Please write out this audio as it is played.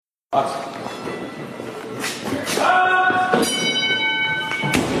Welcome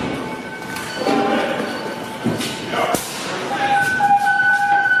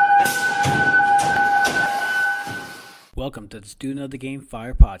to the Student of the Game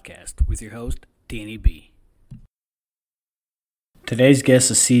Fire podcast with your host, Danny B. Today's guest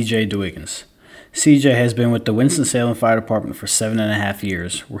is CJ Dwiggins. CJ has been with the Winston-Salem Fire Department for 7.5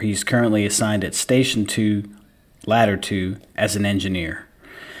 years, where he's currently assigned at Station 2, Ladder 2, as an engineer.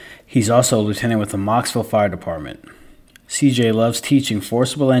 He's also a lieutenant with the Mocksville Fire Department. CJ loves teaching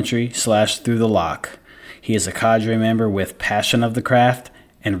forcible entry / through the lock. He is a cadre member with Passion of the Craft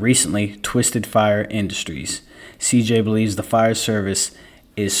and recently Twisted Fire Industries. CJ believes the fire service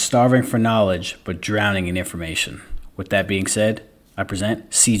is starving for knowledge but drowning in information. With that being said, I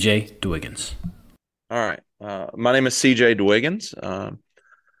present CJ Dwiggins. All right. My name is CJ Dwiggins. How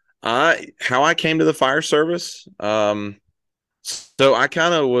I came to the fire service. So I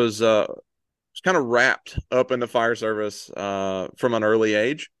kind of was kind of wrapped up in the fire service from an early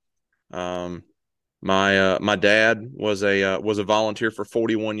age. My dad was a volunteer for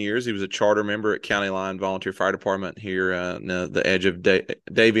 41 years. He was a charter member at County Line Volunteer Fire Department here in the edge of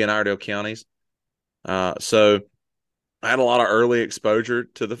Davie and Iredell counties. So I had a lot of early exposure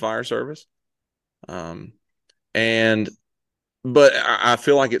to the fire service. But I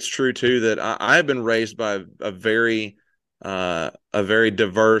feel like it's true too that I have been raised by a very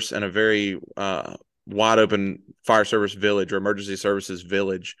diverse and a very wide open fire service village or emergency services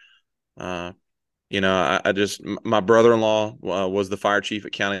village. My brother-in-law was the fire chief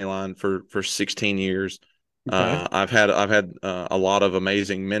at County Line for 16 years. Okay. I've had a lot of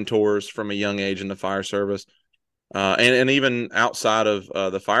amazing mentors from a young age in the fire service, and even outside of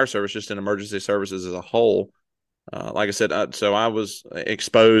the fire service, just in emergency services as a whole. Like I said, so I was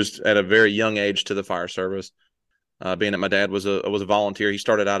exposed at a very young age to the fire service. Being that my dad was a volunteer, he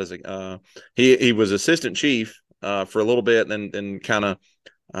started out as he was assistant chief for a little bit, and then kind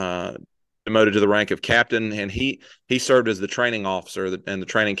of demoted to the rank of captain, and he served as the training officer and the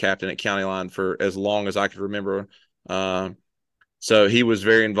training captain at County Line for as long as I could remember. So he was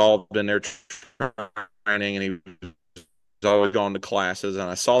very involved in their training, and he was always going to classes,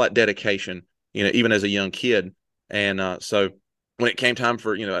 and I saw that dedication, even as a young kid. And so when it came time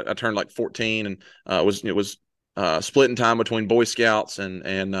for, I turned like 14, and it was splitting time between Boy Scouts and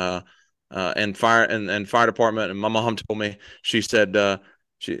fire department. And my mom told me, she said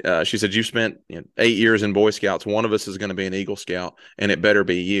you spent 8 years in Boy Scouts. One of us is going to be an Eagle Scout, and it better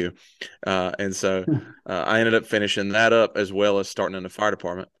be you. And so I ended up finishing that up as well as starting in the fire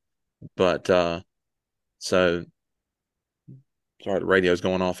department. But so sorry, the radio's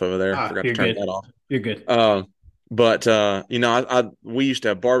going off over there. Forgot to turn that off. You're good. But we used to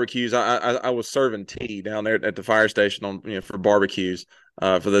have barbecues. I was serving tea down there at the fire station on for barbecues,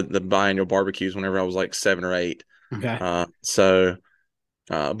 for the biannual barbecues whenever I was like 7 or 8. Okay.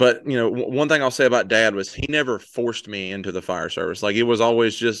 But one thing I'll say about Dad was he never forced me into the fire service. Like, it was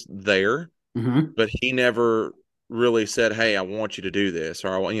always just there, but he never really said, "Hey, I want you to do this,"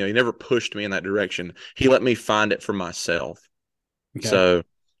 or he never pushed me in that direction. He let me find it for myself. Okay.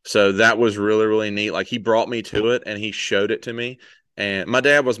 So that was really, really neat. Like, he brought me to it and he showed it to me. And my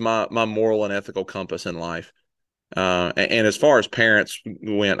dad was my moral and ethical compass in life. And as far as parents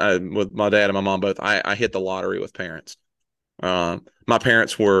went, with my dad and my mom both, I hit the lottery with parents. My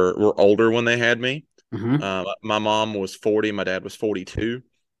parents were older when they had me. My mom was 40. My dad was 42.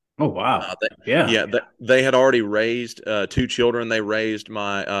 Oh, wow. They had already raised 2 children. They raised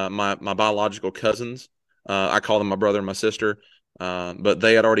my biological cousins. I call them my brother and my sister. But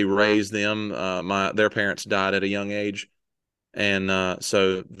they had already raised them. Their parents died at a young age, and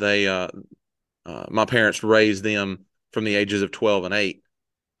so my parents raised them from the ages of 12 and 8,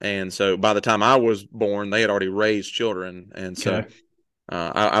 and so by the time I was born, they had already raised children, and so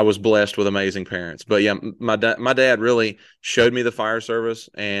I was blessed with amazing parents. But yeah, my dad really showed me the fire service,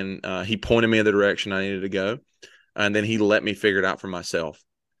 and he pointed me in the direction I needed to go, and then he let me figure it out for myself.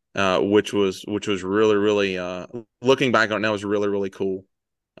 Which was really, really, looking back on it now, was really, really cool.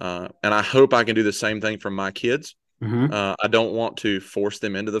 And I hope I can do the same thing for my kids. I don't want to force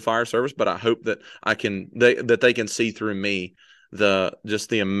them into the fire service, but I hope that they can see through me just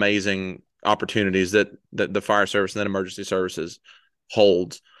the amazing opportunities that the fire service and then emergency services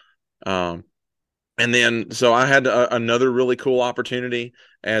holds. And then, so I had another really cool opportunity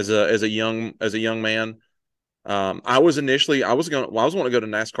as a young man. I was wanting to go to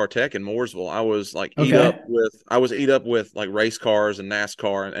NASCAR Tech in Mooresville. I was like eat up with like race cars and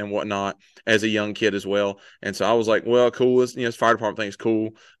NASCAR and whatnot as a young kid as well. And so I was like, well, cool. This fire department thing is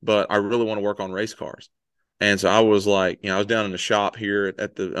cool, but I really want to work on race cars. And so I was like, I was down in the shop here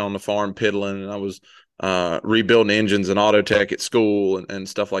at the on the farm piddling, and I was rebuilding engines and auto tech at school and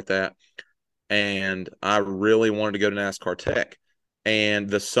stuff like that. And I really wanted to go to NASCAR Tech. And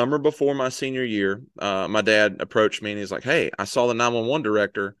the summer before my senior year, my dad approached me and he's like, "Hey, I saw the 911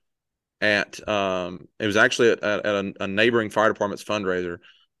 director at it was actually at a neighboring fire department's fundraiser."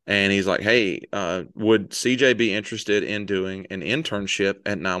 And he's like, "Hey, would CJ be interested in doing an internship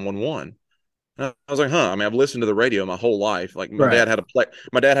at 911?" I was like, "Huh." I mean, I've listened to the radio my whole life. Like Right.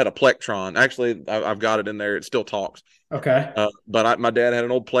 my dad had a Plectron. Actually, I've got it in there. It still talks. Okay. But my dad had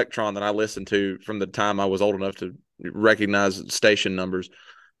an old Plectron that I listened to from the time I was old enough to recognize station numbers.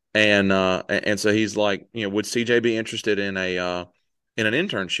 And so he's like, would CJ be interested in a in an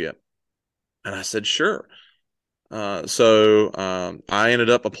internship? And I said, sure. So I ended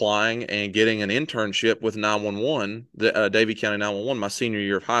up applying and getting an internship with 911, the Davie County 911, my senior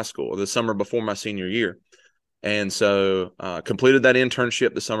year of high school, the summer before my senior year. And so completed that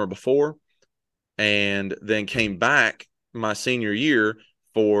internship the summer before, and then came back my senior year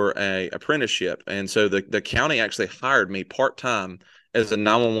for a apprenticeship. And so the county actually hired me part time as a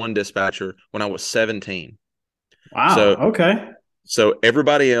 911 dispatcher when I was 17. Wow. So Okay. so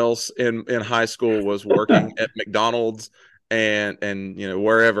everybody else in high school was working at McDonald's and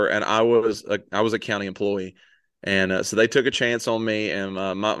wherever, and I was a county employee, and so they took a chance on me. And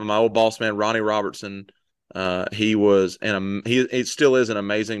my old boss man Ronnie Robertson, he was and he still is an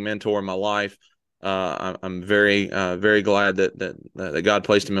amazing mentor in my life. I'm very very glad that God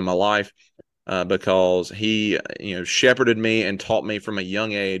placed him in my life, because he shepherded me and taught me from a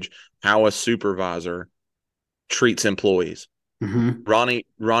young age how a supervisor treats employees. Hmm.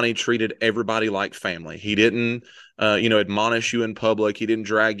 Ronnie treated everybody like family. He didn't, admonish you in public. He didn't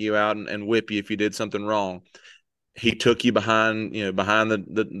drag you out and whip you if you did something wrong. He took you behind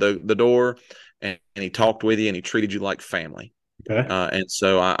the door, and he talked with you, and he treated you like family. Okay. And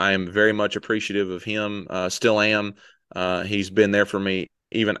so I am very much appreciative of him. Still am. He's been there for me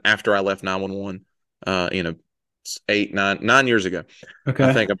even after I left 911. You know, 8, 9 years ago. I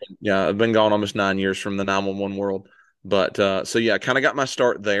Okay. think I've been gone almost 9 years from the 911 world. But so yeah, I kind of got my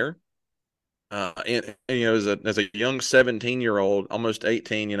start there. And, as a young 17-year-old, almost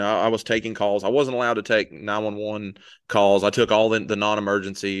 18, I was taking calls. I wasn't allowed to take 911 calls. I took all the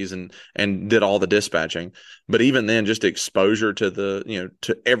non-emergencies and did all the dispatching. But even then, just exposure to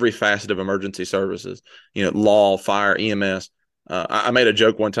to every facet of emergency services, law, fire, EMS. I made a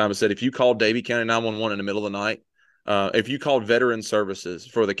joke one time. I said, if you called Davie County 911 in the middle of the night, if you called veteran services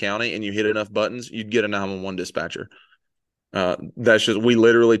for the county and you hit enough buttons, you'd get a 911 dispatcher. That's just, we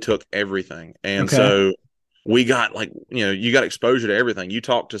literally took everything. And Okay. so we got, like, you got exposure to everything. You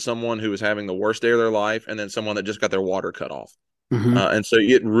talk to someone who was having the worst day of their life, and then someone that just got their water cut off. Hmm. And so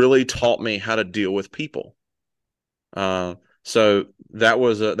it really taught me how to deal with people. So that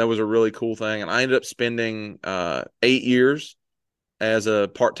was a really cool thing. And I ended up spending 8 years as a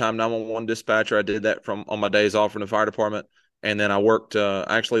part-time 911 dispatcher. I did that from on my days off from the fire department. And then I worked,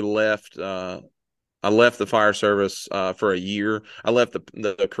 actually left, I left the fire service for a year. I left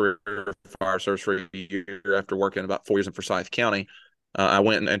the career fire service for a year after working about 4 years in Forsyth County. I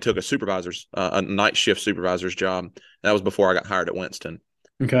went and took a night shift supervisor's job. That was before I got hired at Winston.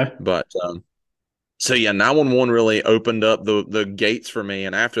 Okay. But so yeah, 911 really opened up the gates for me.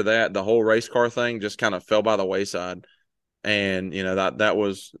 And after that, the whole race car thing just kind of fell by the wayside. And that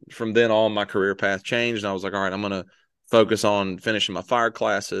was from then on, my career path changed, and I was like, all right, I'm gonna focus on finishing my fire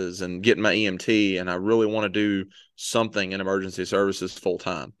classes and getting my EMT, and I really want to do something in emergency services full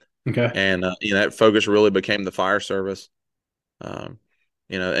time. Okay. And that focus really became the fire service. um,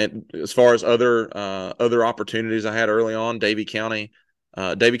 and as far as other opportunities I had early on, Davie County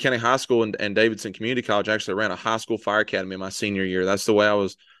High School and Davidson Community College actually ran a high school fire academy in my senior year. That's the way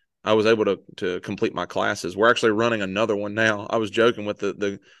I was able to complete my classes. We're actually running another one now. I was joking with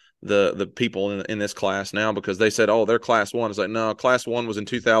the people in this class now, because they said, "Oh, they're class one." It's like, no, class one was in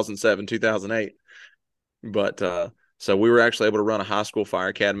 2007, 2008. But so we were actually able to run a high school fire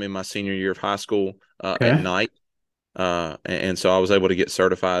academy in my senior year of high school at Okay. night. And so I was able to get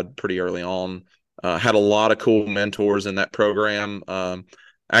certified pretty early on. Had a lot of cool mentors in that program.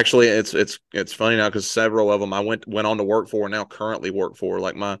 Actually, it's funny now, because several of them I went on to work for and now currently work for.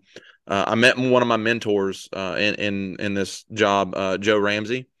 Like I met one of my mentors in this job, Joe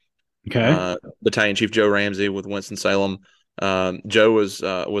Ramsey, Okay. Battalion Chief Joe Ramsey with Winston-Salem. Joe was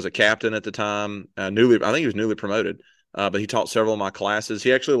a captain at the time, I think he was newly promoted. But he taught several of my classes.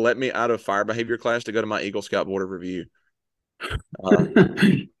 He actually let me out of fire behavior class to go to my Eagle Scout Board of Review. Uh,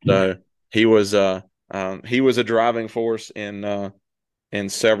 so he was he was a driving force in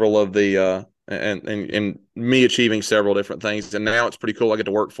several of the and me achieving several different things. And now it's pretty cool. I get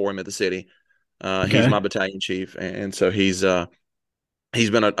to work for him at the city. He's Okay. my battalion chief, and so he's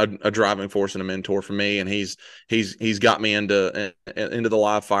been a driving force and a mentor for me, and he's got me into the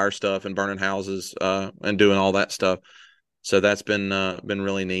live fire stuff and burning houses and doing all that stuff. So that's been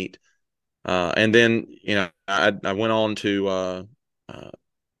really neat. And then I went on to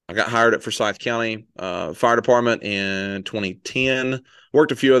I got hired at Forsyth County Fire Department in 2010.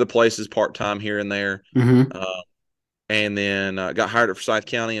 Worked a few other places part time here and there, Mm-hmm. uh, and then got hired at Forsyth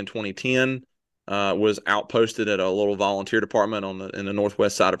County in 2010. Was outposted at a little volunteer department in the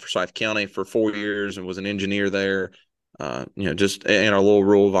northwest side of Forsyth County for 4 years and was an engineer there. Just in our little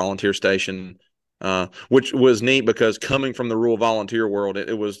rural volunteer station, which was neat because coming from the rural volunteer world,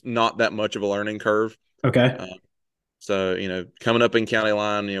 it was not that much of a learning curve. Okay. Uh, so, coming up in county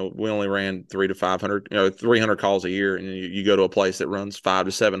line, we only ran 300 to 500, 300 calls a year, and you go to a place that runs 500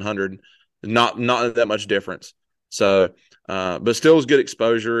 to 700, not that much difference. So, but still was good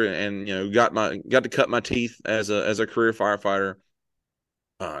exposure, and got to cut my teeth as a career firefighter.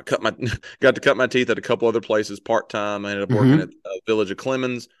 Cut my got to cut my teeth at a couple other places part time. I ended up working at Mm-hmm. Village of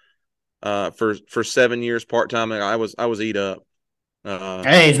Clemens for 7 years part time. I was eat up. Uh,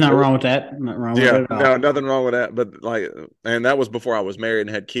 Hey, it's not wrong with that. Not wrong with yeah, it at no, all. nothing wrong with that. But and that was before I was married and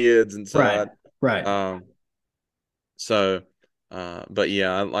had kids, and Right. Right. um, so, but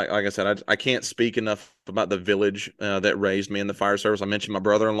yeah, like I said, I can't speak enough about the village that raised me in the fire service. I mentioned my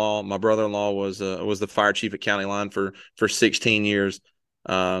brother-in-law. My brother-in-law was the fire chief at County Line for 16 years.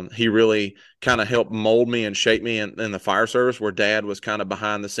 He really kind of helped mold me and shape me in the fire service, where Dad was kind of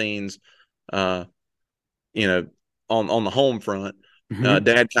behind the scenes, uh, you know, on the home front. Mm-hmm.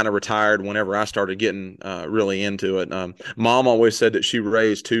 Dad kind of retired whenever I started getting really into it. Mom always said that she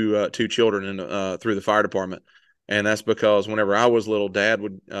raised two children through the fire department, and that's because whenever I was little,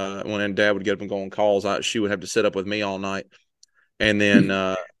 when Dad would get up and go on calls, she would have to sit up with me all night, and then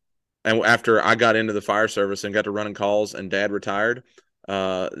and after I got into the fire service and got to running calls, and Dad retired,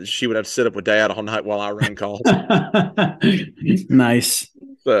 she would have to sit up with Dad all night while I ran calls. Nice.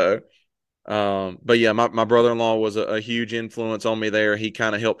 So but yeah, my brother-in-law was a huge influence on me there. He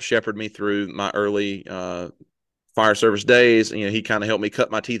kind of helped shepherd me through my early fire service days. He kind of helped me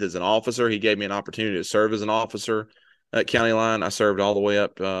cut my teeth as an officer. He gave me an opportunity to serve as an officer at County Line. I served all the way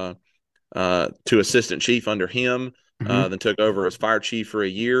up to assistant chief under him, Mm-hmm. then took over as fire chief for a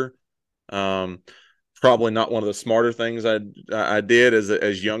year. Um, Probably not one of the smarter things I did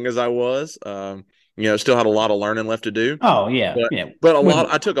as young as I was. Still had a lot of learning left to do, Oh yeah, but yeah.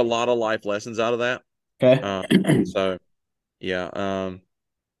 I took a lot of life lessons out of that. Okay. Uh, so yeah, No,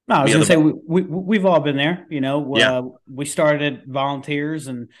 I was yeah, gonna say we've all been there. yeah, We started volunteers,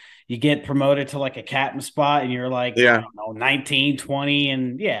 and you get promoted to like a captain spot, and you're like, I yeah. don't know, 19, 20,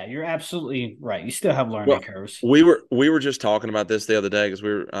 and yeah, you're absolutely right. You still have learning Well, curves. we were just talking about this the other day because we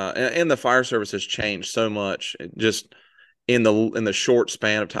were and the fire service has changed so much just in the short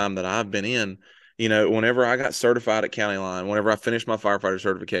span of time that I've been in. Whenever I got certified at County Line, whenever I finished my firefighter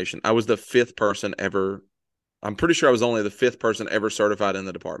certification, I was the fifth person ever. I'm pretty sure I was only the fifth person ever certified in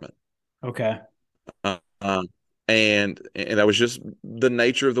the department. Okay. Uh, um, and that was just the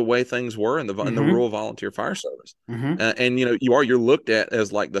nature of the way things were in the Mm-hmm. rural volunteer fire service. Mm-hmm. And you're looked at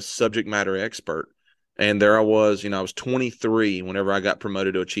as like the subject matter expert. And there I was, I was 23 whenever I got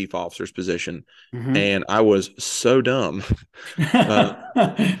promoted to a chief officer's position, Mm-hmm. and I was so dumb.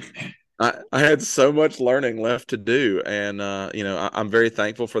 Uh, I had so much learning left to do, and I'm very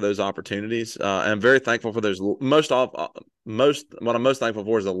thankful for those opportunities. I'm very thankful for those most what I'm most thankful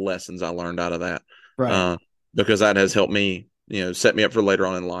for is the lessons I learned out of that, Right. uh, because that has helped me, set me up for later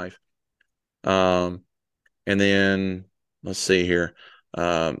on in life. Um, and then let's see here.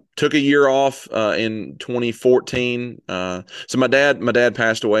 Took a year off in 2014. So my dad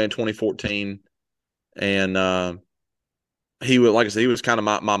passed away in 2014, and he was, like I said, he was kind of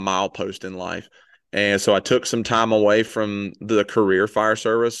my milepost in life. And so I took some time away from the career fire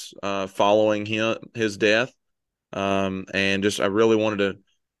service following his death, and just I really wanted to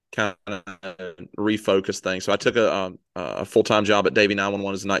kind of refocus things. So I took a full time job at Davie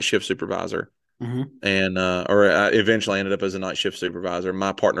 911 as a night shift supervisor, Mm-hmm. and or I eventually ended up as a night shift supervisor.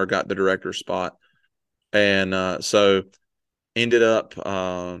 My partner got the director spot, and so ended up.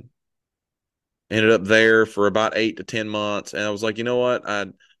 Ended up there for about 8 to 10 months, and I was like, you know what? I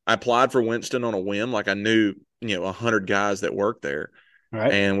applied for Winston on a whim, like I knew 100 guys that worked there, All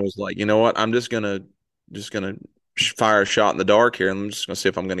right. and was like, you know what? I'm just gonna fire a shot in the dark here, and I'm just gonna see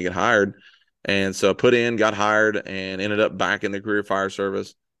if I'm gonna get hired. And so I put in, got hired, and ended up back in the career fire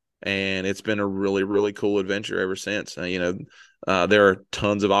service, and it's been a really really cool adventure ever since. there are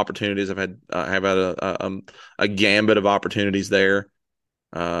tons of opportunities. Have had a gambit of opportunities there.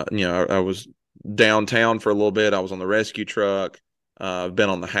 I was downtown for a little bit. I was on the rescue truck. I've been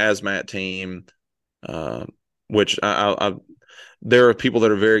on the hazmat team, uh, which there are people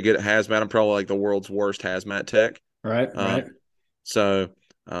that are very good at hazmat. I'm probably like the world's worst hazmat tech. Right, Uh, right. so,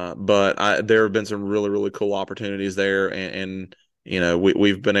 but there have been some really, really cool opportunities there, and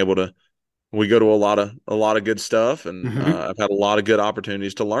we've been able to we go to a lot of good stuff, and Mm-hmm. I've had a lot of good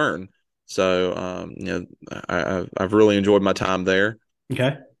opportunities to learn. So, I've really enjoyed my time there.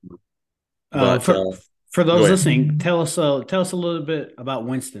 Okay. Uh, But for for go those ahead. listening, tell us a little bit about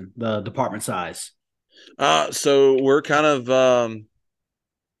Winston, the department size. So we're kind of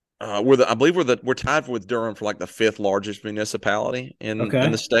I believe we're tied with Durham for like the fifth largest municipality in the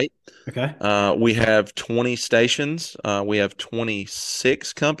Okay. state. Okay. We have 20 stations. We have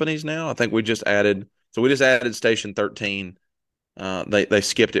 26 companies now. I think we just added station 13. They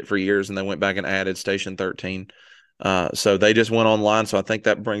skipped it for years and they went back and added station 13. So they just went online. So I think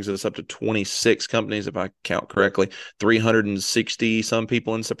that brings us up to 26 companies, if I count correctly, 360 some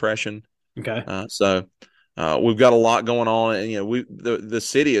people in suppression. Okay. We've got a lot going on, and the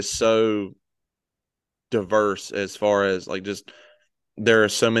city is so diverse as far as like just there are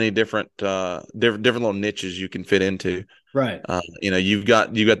so many different little niches you can fit into. Right. You've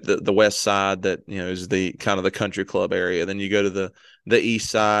got the west side that is the kind of the country club area. Then you go to the east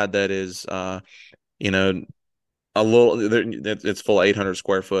side that is you know a little it's full of 800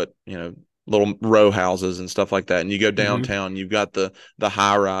 square foot little row houses and stuff like that. And you go Mm-hmm. downtown, you've got the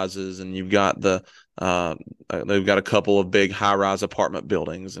high rises, and you've got they've got a couple of big high rise apartment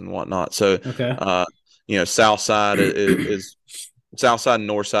buildings and whatnot. So Okay. uh south side is south side and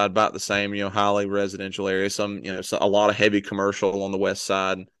north side about the same, highly residential area. A lot of heavy commercial on the west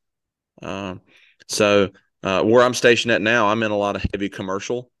side. Um, so where I'm stationed at now, I'm in a lot of heavy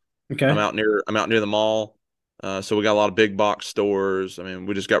commercial. Okay. I'm out near the mall. So we got a lot of big box stores. I mean,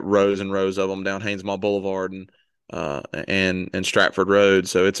 we just got rows and rows of them down Haynes Mall Boulevard and Stratford Road.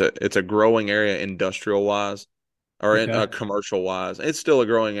 So it's a growing area industrial wise or Okay. commercial wise. It's still a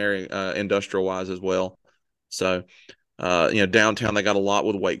growing area industrial wise as well. So downtown they got a lot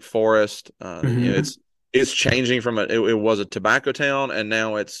with Wake Forest. Mm-hmm. It's changing from it was a tobacco town, and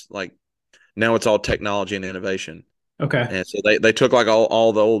now it's all technology and innovation. Okay. And so they took like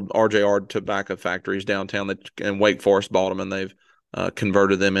all the old RJR tobacco factories downtown and Wake Forest bought them, and they've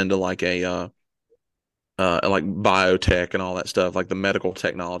converted them into like like biotech and all that stuff, like the medical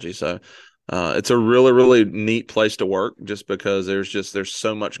technology. So it's a really, really neat place to work just because there's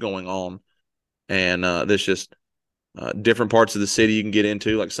so much going on. And there's just different parts of the city you can get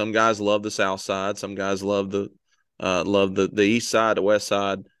into. Like some guys love the south side, some guys love the east side, the west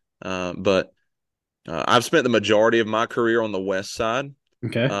side. But I've spent the majority of my career on the west side.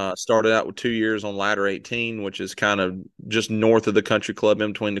 Okay. Started out with 2 years on Ladder 18, which is kind of just north of the country club,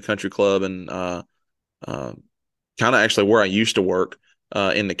 in between the country club and uh, kind of actually where I used to work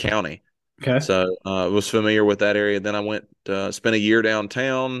in the county. Okay. So I was familiar with that area. Then I spent a year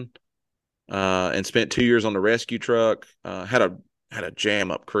downtown, and spent 2 years on the rescue truck. Had a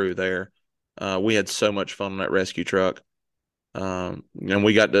jam up crew there. We had so much fun on that rescue truck. And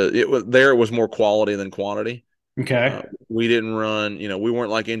we got to it was more quality than quantity. Okay. We didn't run, we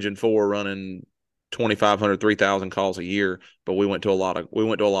weren't like Engine 4 running 2,500, 3,000 calls a year, but we went to a lot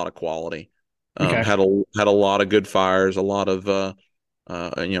of quality. Okay. Had a lot of good fires, a lot of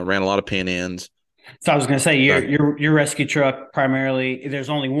ran a lot of pin ins. So I was going to say So, your rescue truck primarily. There's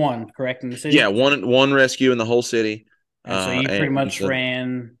only one, correct, in the yeah, city, one rescue in the whole city. and so you pretty And much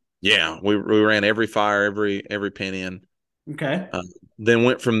ran. yeah, we ran every fire, every pin in. Okay. Uh, then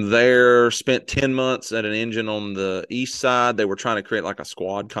went from there, spent 10 months at an engine on the east side. They were trying to create like a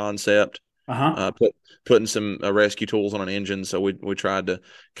squad concept, Uh-huh. putting some rescue tools on an engine. So we tried to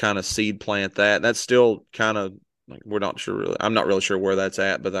kind of seed plant that. That's still kind of like we're not sure really. I'm not really sure where that's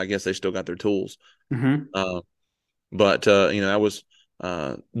at, but I guess they still got their tools. Mm-hmm. Uh, but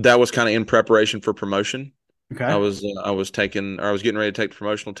that was kind of in preparation for promotion. Okay. I was getting ready to take the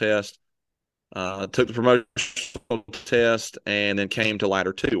promotional test. Took the promotional test and then came to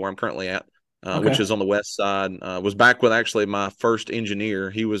Ladder 2, where I'm currently at, which Okay. is on the west side. Was back with actually my first engineer.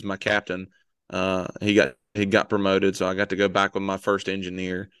 He was my captain. He got promoted, so I got to go back with my first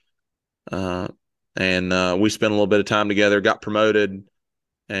engineer. Uh, and we spent a little bit of time together. Got promoted,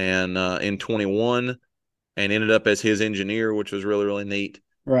 and in 21, and ended up as his engineer, which was really really neat.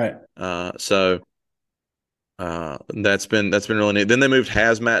 Right. So that's been really neat. Then they moved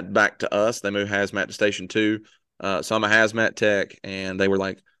hazmat back to us. They moved hazmat to station 2. So I'm a hazmat tech, and they were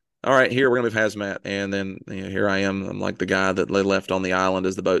like, all right, here we're gonna move hazmat, and then here I am. I'm like the guy that they left on the island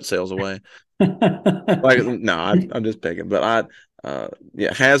as the boat sails away. Like, no, I'm just picking, but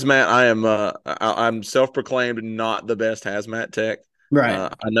yeah, hazmat. I'm self-proclaimed not the best hazmat tech.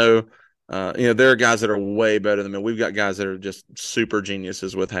 Right. I know, there are guys that are way better than me. We've got guys that are just super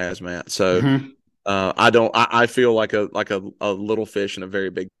geniuses with hazmat. So, Hmm. I don't. I feel like a little fish in a very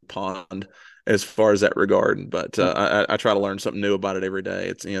big pond as far as that regard. But I try to learn something new about it every day.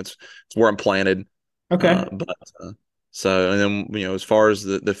 It's where I'm planted. Okay. But so and then as far as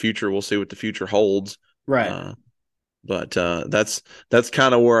the future, we'll see what the future holds. Right. Uh, but that's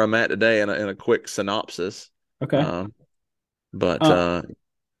kind of where I'm at today in a quick synopsis. Okay. Um, but Uh,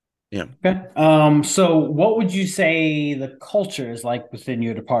 yeah. okay. So what would you say the culture is like within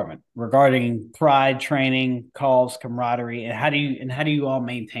your department regarding pride, training, calls, camaraderie, and how do you all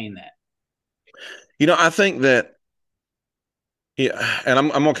maintain that? I think that yeah, and I'm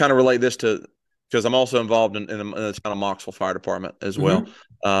gonna kind of relate this to because I'm also involved in the town of Moxville Fire Department as well.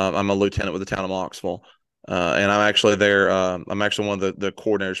 Hmm. I'm a lieutenant with the town of Moxville, and I'm actually there. I'm actually one of the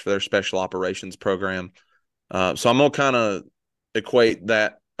coordinators for their special operations program. So I'm gonna kind of equate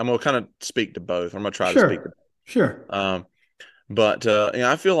that. I'm gonna kind of speak to both. I'm gonna try to speak to. Sure. Sure. But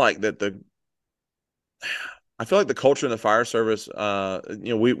I feel like the culture in the fire service.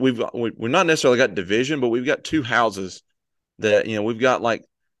 We've not necessarily got division, but we've got two houses that we've got like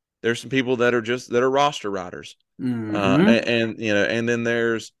there's some people that are roster riders, Hmm. and then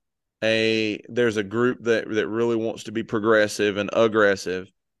there's a group that really wants to be progressive and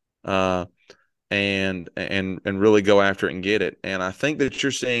aggressive, uh, and really go after it and get it. And I think that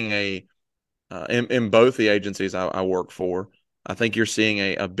you're seeing in both the agencies I work for, I think you're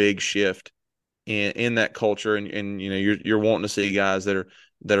seeing a big shift in that culture, and you're wanting to see guys that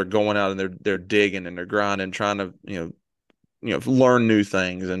are going out and they're digging and they're grinding, trying to learn new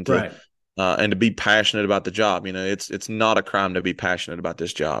things Right. and to be passionate about the job. It's not a crime to be passionate about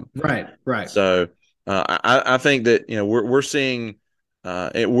this job. Right. Right. So I think that we're seeing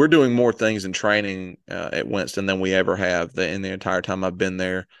we're doing more things in training at Winston than we ever have in the entire time I've been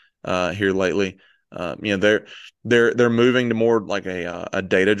there here lately. They're moving to more like a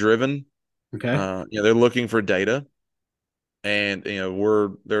data driven. Okay. They're looking for data, and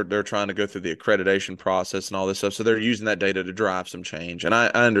they're trying to go through the accreditation process and all this stuff. So they're using that data to drive some change, and I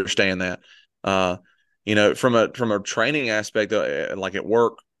understand that. Uh, from a training aspect, like at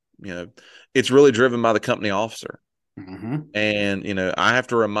work, you know, it's really driven by the company officer. Hmm. And I have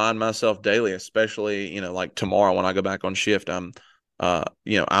to remind myself daily, especially like tomorrow when I go back on shift, I'm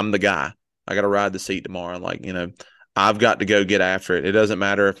the guy. I got to ride the seat tomorrow. Like I've got to go get after it. It doesn't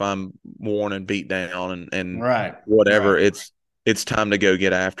matter if I'm worn and beat down and Right. whatever. Right. It's time to go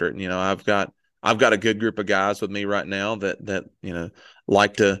get after it. And, I've got a good group of guys with me right now that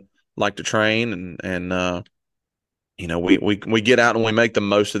like to like to train and we get out and we make the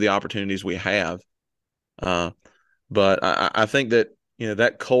most of the opportunities we have. Uh, but I think that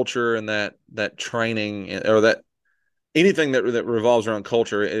that culture and that training or that anything that revolves around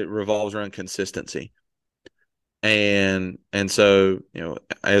culture, it revolves around consistency. And so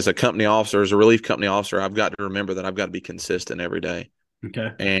as a company officer, as a relief company officer, I've got to remember that I've got to be consistent every day,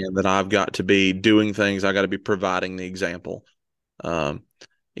 Okay. and that I've got to be doing things. I got to be providing the example. Um,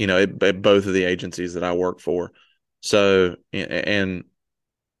 at both of the agencies that I work for. So and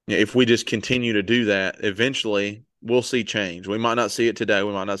if we just continue to do that, eventually we'll see change. We might not see it today,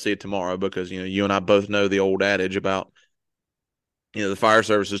 we might not see it tomorrow, because you and I both know the old adage about the fire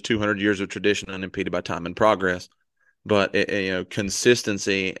service is 200 years of tradition unimpeded by time and progress. But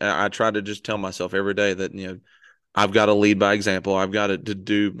consistency. I try to just tell myself every day that I've got to lead by example. I've got to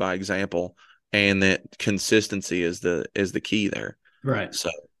do by example, and that consistency is the key there. Right. So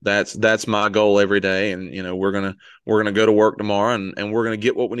that's my goal every day, and we're gonna go to work tomorrow, and we're gonna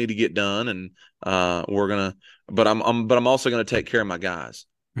get what we need to get done, and we're gonna. But I'm also gonna take care of my guys.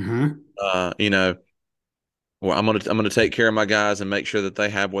 Hmm. Uh, you know, well, I'm gonna take care of my guys and make sure that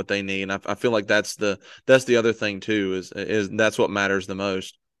they have what they need. And I feel like that's the other thing too is that's what matters the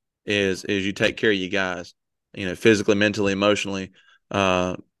most is you take care of you guys, physically, mentally, emotionally,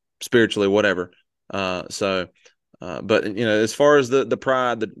 uh, spiritually, whatever. But as far as the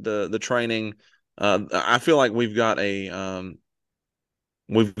pride, the training, I feel like we've got a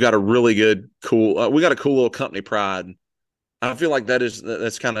really good, cool, we got a cool little company pride. I feel like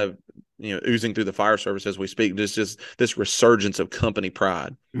that's kind of oozing through the fire service as we speak. There's just this resurgence of company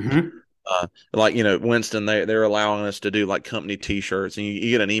pride. Hmm. Like Winston, they're allowing us to do like company T-shirts, and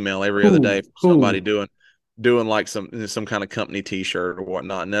you get an email every other day Cool. from somebody Cool. doing like some kind of company T-shirt or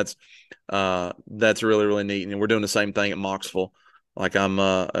whatnot, and that's really really neat. And we're doing the same thing at Moxville. Like I'm,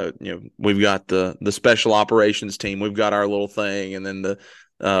 we've got the special operations team. We've got our little thing, and then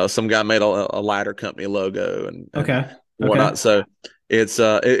the some guy made a ladder company logo and Okay. Okay. whatnot. So it's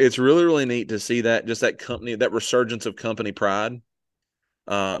really really neat to see that, just that company, that resurgence of company pride,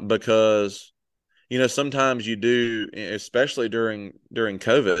 because sometimes you do, especially during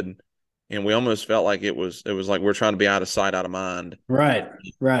COVID, and we almost felt like it was like we're trying to be out of sight, out of mind. Right.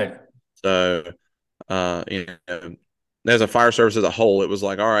 Right. So you know, as a fire service as a whole, it was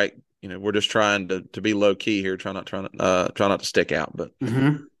like, all right, we're just trying to be low key here, try not to stick out. But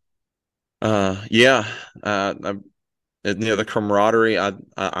Mm-hmm. yeah, the camaraderie,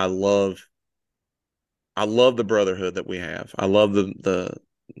 I love the brotherhood that we have. I love the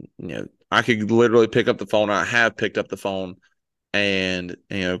I could literally pick up the phone. I have picked up the phone and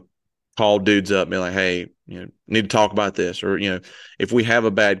call dudes up and be like, hey, need to talk about this, or if we have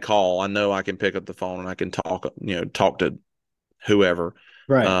a bad call, I know I can pick up the phone and I can talk to whoever.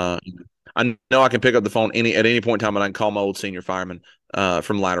 Right. Uh, I know I can pick up the phone at any point in time, and I can call my old senior fireman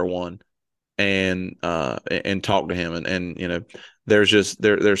from Ladder One and talk to him, and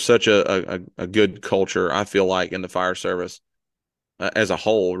there's such a good culture, I feel like, in the fire service as a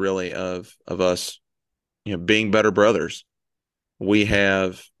whole, really, of us being better brothers. We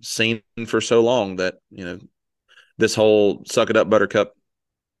have seen for so long that this whole suck it up buttercup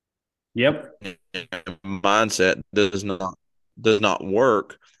Yep. mindset does not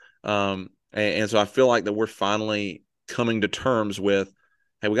work. And so I feel like that we're finally coming to terms with,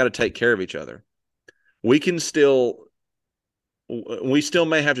 hey, we got to take care of each other. We can still we still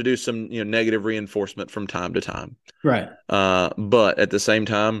may have to do some negative reinforcement from time to time, Right. but at the same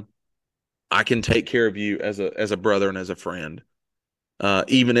time, I can take care of you as a brother and as a friend.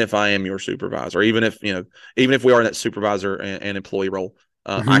 Even if I am your supervisor, even if we are in that supervisor and employee role,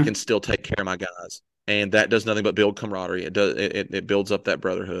 I Mm-hmm. can still take care of my guys, and that does nothing but build camaraderie. It builds up that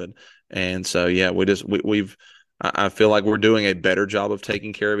brotherhood, and so yeah, we've I feel like we're doing a better job of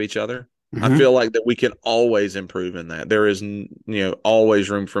taking care of each other. I feel Mm-hmm. like that we can always improve in that. There is always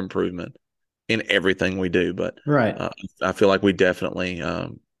room for improvement in everything we do, but Right. I feel like we definitely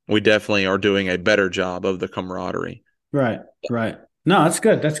are doing a better job of the camaraderie. Right. Right. No, that's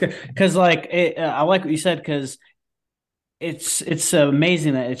good. That's good. Because I like what you said. Because it's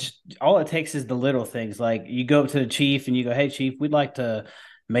amazing that it's all it takes is the little things. Like you go up to the chief and you go, "Hey, chief, we'd like to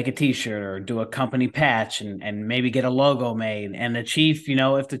make a T-shirt or do a company patch and maybe get a logo made." And the chief,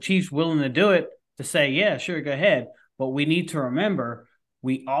 if the chief's willing to do it, to say, "Yeah, sure, go ahead." But we need to remember,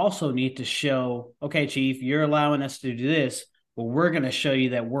 we also need to show, "Okay, chief, you're allowing us to do this, but we're going to show you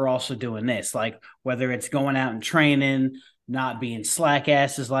that we're also doing this." Like whether it's going out and training, not being slack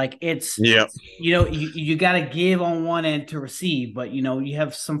asses, like it's Yeah. you got to give on one end to receive, but you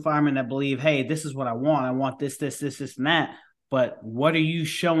have some firemen that believe, hey, this is what I want. I want this, and that. But what are you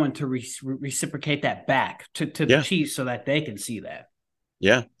showing to reciprocate that back to the Yeah. chiefs so that they can see that?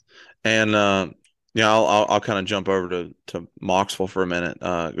 Yeah. And yeah, I'll kind of jump over to Moxville for a minute.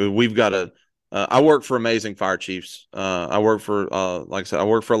 We've got I work for amazing fire chiefs. I work for like I said, I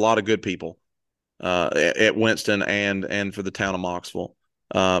work for a lot of good people at Winston and for the town of Moxville.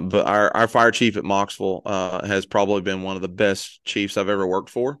 But our fire chief at Moxville has probably been one of the best chiefs I've ever worked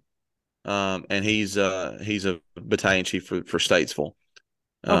for. And he's a battalion chief for Statesville.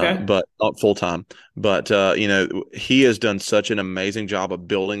 Okay. But not full time. But he has done such an amazing job of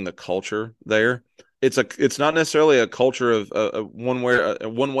building the culture there. It's not necessarily a culture of one way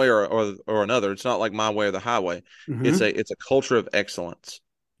or another. It's not like my way or the highway. Mm-hmm. It's a culture of excellence,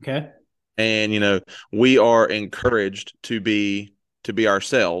 Okay. and we are encouraged to be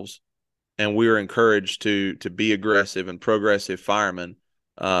ourselves, and we are encouraged to be aggressive and progressive firemen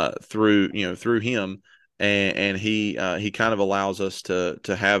through him, and he kind of allows us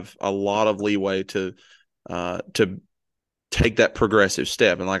to have a lot of leeway to take that progressive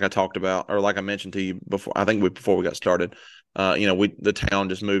step. And like I talked about, or like I mentioned to you before, I think before we got started, the town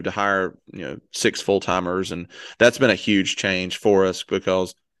just moved to hire 6 full timers, and that's been a huge change for us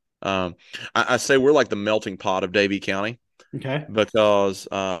because I say we're like the melting pot of Davie County Okay. because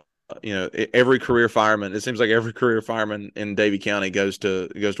every career fireman, it seems like every career fireman in Davie County goes to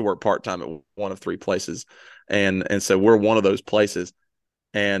work part-time at one of 3 places, and so we're one of those places.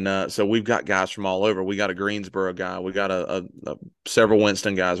 And so we've got guys from all over. We got a Greensboro guy, we got a several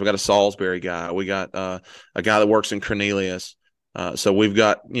Winston guys, we got a Salisbury guy, we got a guy that works in Cornelius. So we've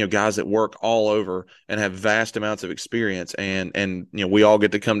got guys that work all over and have vast amounts of experience, and we all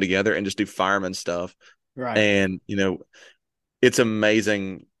get to come together and just do fireman stuff. Right. And it's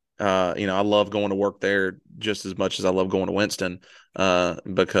amazing. I love going to work there just as much as I love going to Winston,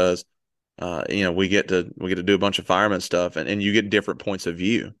 because we get to do a bunch of fireman stuff, and you get different points of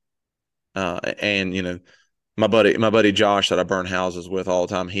view. And my buddy Josh that I burn houses with all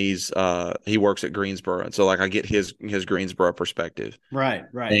the time, he works at Greensboro, and so like I get his Greensboro perspective. Right,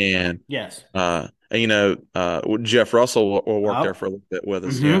 right. And Yes. Jeff Russell will work there Oh. for a little bit with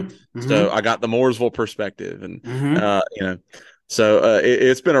us. Mm-hmm. So Mm-hmm. I got the Mooresville perspective, and Mm-hmm.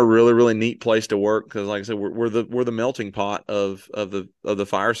 it's been a really really neat place to work because, like I said, we're the melting pot of the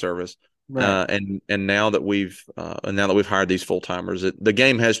fire service. Right. And now that we've hired these full timers, the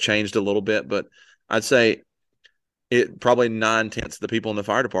game has changed a little bit, but I'd say it probably 9/10 of the people in the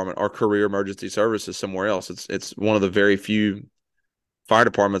fire department are career emergency services somewhere else. It's one of the very few fire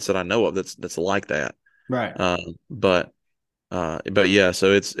departments that I know of that's like that. Right. Um, but but yeah,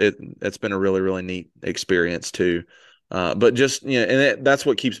 so it's been a really really neat experience too. But just that's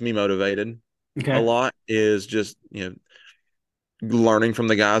what keeps me motivated a Okay. lot is just learning from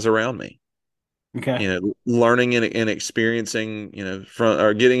the guys around me. Okay. Learning and experiencing from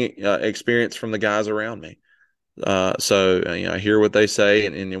or getting experience from the guys around me. I hear what they say,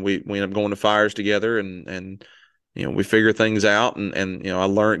 and we end up going to fires together, and we figure things out, and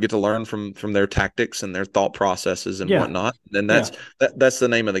I get to learn from their tactics and their thought processes and Yeah. whatnot. And Yeah. that's the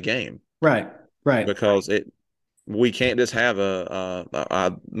name of the game Right. Right. because we can't just have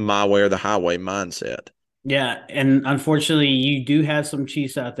a my way or the highway mindset. Yeah, and unfortunately, you do have some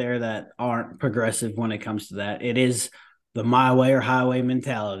Chiefs out there that aren't progressive when it comes to that. It is the my way or highway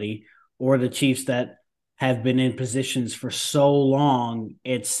mentality, or the Chiefs that have been in positions for so long.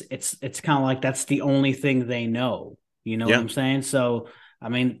 It's kind of like that's the only thing they know. You know what Yeah. I'm saying? So, I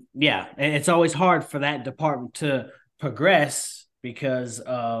mean, yeah, it's always hard for that department to progress because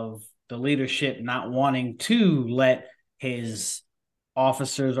of the leadership not wanting to let his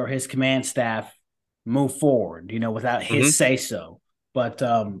officers or his command staff move forward, without his Hmm. say so. But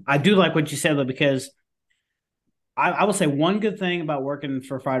I do like what you said though, because I will say one good thing about working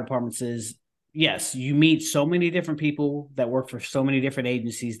for fire departments is yes, you meet so many different people that work for so many different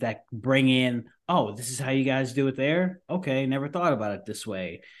agencies that bring in, oh, this is how you guys do it there. Okay, never thought about it this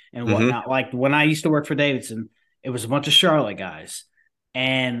way and Hmm. whatnot. Like when I used to work for Davidson, it was a bunch of Charlotte guys.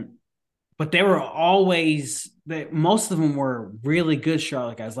 And but they were always most of them were really good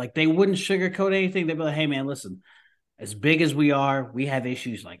Charlotte guys. Like they wouldn't sugarcoat anything. They'd be like, "Hey man, listen, as big as we are, we have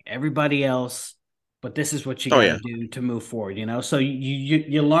issues like everybody else, but this is what you Oh got to yeah. do to move forward." So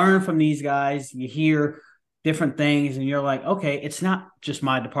you learn from these guys. You hear different things, and you're like, "Okay, it's not just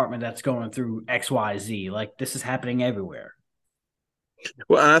my department that's going through X, Y, Z. Like this is happening everywhere."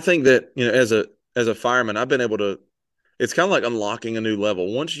 Well, I think that as a fireman, I've been able to. It's kind of like unlocking a new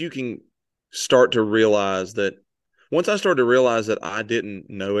level. Once I started to realize that I didn't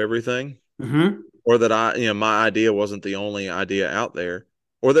know everything, Mm-hmm. or that my idea wasn't the only idea out there,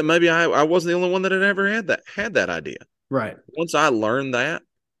 or that maybe I wasn't the only one that had ever had that idea. Right. Once I learned that,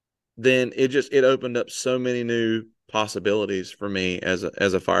 then it opened up so many new possibilities for me as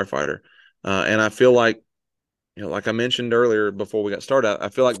a firefighter. And I feel like, like I mentioned earlier before we got started, I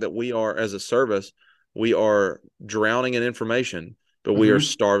feel like that we are, as a service, we are drowning in information, but we are Mm-hmm.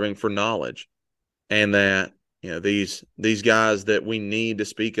 starving for knowledge. And that, these guys that we need to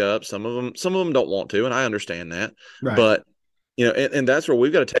speak up, some of them don't want to, and I understand that. Right. But, and that's where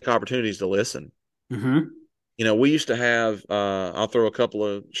we've got to take opportunities to listen. Mm-hmm. We used to have, I'll throw a couple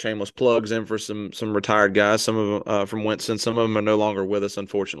of shameless plugs in for some retired guys, some of them from Winston. Some of them are no longer with us,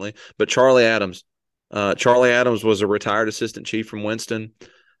 unfortunately. But Charlie Adams was a retired assistant chief from Winston.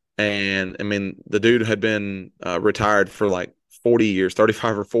 And I mean, the dude had been retired for like 40 years,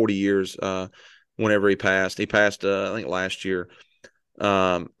 35 or 40 years whenever he passed. He passed, I think, last year.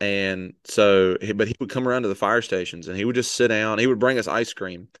 And so, but he would come around to the fire stations and he would just sit down. He would bring us ice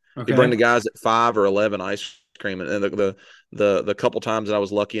cream. He'd bring Okay. the guys at 5 or 11 ice cream. And the couple times that I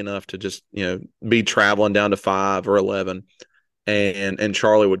was lucky enough to just, be traveling down to 5 or 11, and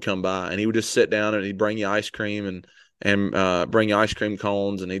Charlie would come by and he would just sit down and he'd bring you ice cream and bring you ice cream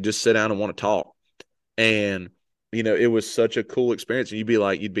cones, and he'd just sit down and want to talk. And it was such a cool experience. And you'd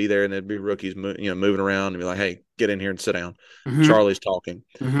be there, and there'd be rookies, moving around, and be like, "Hey, get in here and sit down. Mm-hmm. Charlie's talking."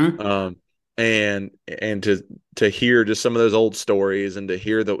 Mm-hmm. Um, and to hear just some of those old stories and to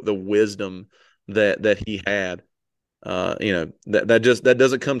hear the wisdom that he had, that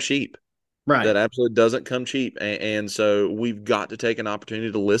doesn't come cheap. Right. That absolutely doesn't come cheap. And so we've got to take an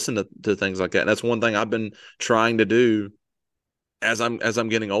opportunity to listen to things like that. And that's one thing I've been trying to do as I'm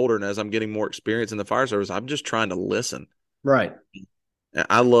getting older and as I'm getting more experience in the fire service. I'm just trying to listen. Right.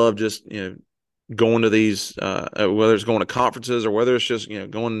 I love just going to these whether it's going to conferences or whether it's just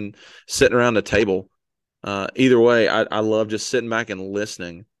sitting around the table. Either way, I love just sitting back and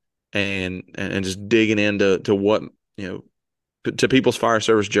listening and just digging into what to people's fire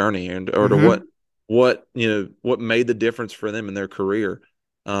service journey and or to Mm-hmm. what made the difference for them in their career.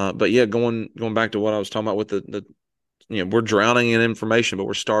 But yeah, going back to what I was talking about with the we're drowning in information, but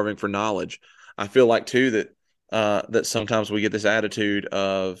we're starving for knowledge. I feel like too that sometimes we get this attitude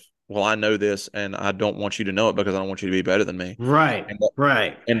of, well, I know this and I don't want you to know it because I don't want you to be better than me. Right. And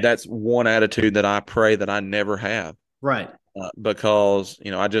Right. that's one attitude that I pray that I never have. Right. Because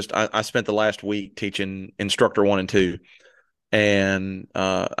I spent the last week teaching instructor 1 and 2, and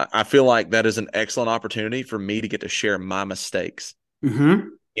I feel like that is an excellent opportunity for me to get to share my mistakes. Mm-hmm.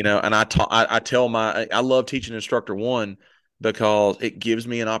 And I love teaching instructor 1 because it gives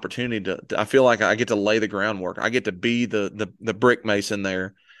me an opportunity I feel like I get to lay the groundwork. I get to be the brick mason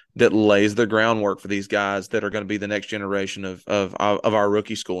there that lays the groundwork for these guys that are going to be the next generation of our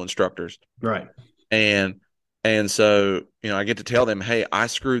rookie school instructors. Right. And so, I get to tell them, hey, I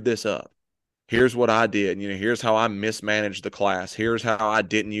screwed this up. Here's what I did. Here's how I mismanaged the class. Here's how I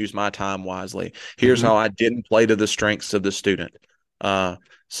didn't use my time wisely. Here's how Mm-hmm. I didn't play to the strengths of the student.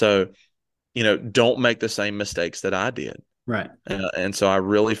 So, don't make the same mistakes that I did. Right. And so I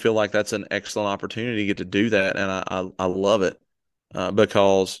really feel like that's an excellent opportunity to get to do that. And I love it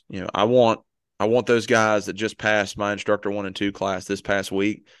because, I want those guys that just passed my instructor 1 and 2 class this past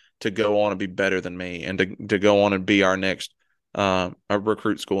week to go on and be better than me and to go on and be our next our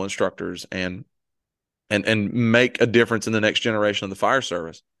recruit school instructors and make a difference in the next generation of the fire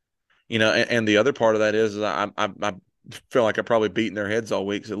service. And the other part of that is I feel like I probably beaten their heads all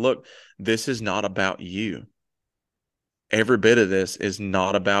week. So look, this is not about you. Every bit of this is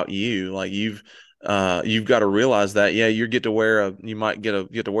not about you. Like you've got to realize that, yeah, you might get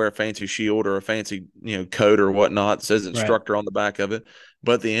to wear a fancy shield or a fancy, coat or whatnot that says Right. instructor on the back of it.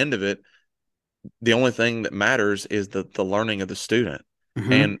 But at the end of it, the only thing that matters is the learning of the student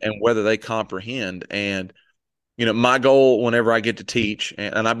Mm-hmm. and whether they comprehend. And my goal whenever I get to teach,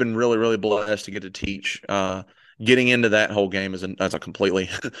 and I've been really, really blessed to get to teach, getting into that whole game is a completely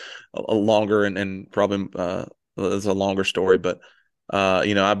a longer and probably it's a longer story, but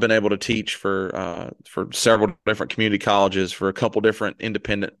I've been able to teach for several different community colleges, for a couple different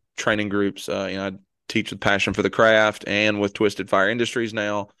independent training groups. I teach with Passion for the Craft and with Twisted Fire Industries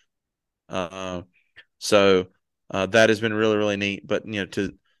now. Uh, so that has been really, really neat. But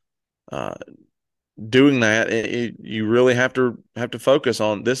to uh, doing that, you really have to focus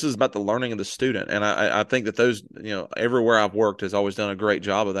on, this is about the learning of the student. And I think that those, everywhere I've worked has always done a great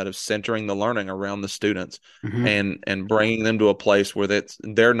job of that, of centering the learning around the students Mm-hmm. and bringing them to a place where that's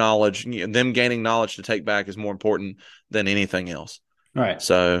their knowledge, them gaining knowledge to take back is more important than anything else. Right.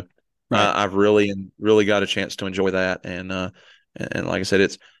 So Right. I've really got a chance to enjoy that. And like I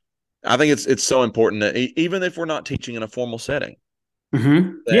said, I think it's so important that even if we're not teaching in a formal setting,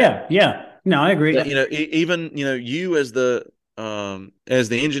 Mm-hmm. that Yeah. Yeah. No, I agree. even you as the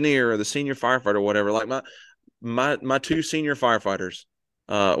engineer or the senior firefighter or whatever, like my 2 senior firefighters,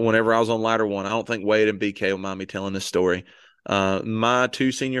 whenever I was on ladder 1, I don't think Wade and BK will mind me telling this story. My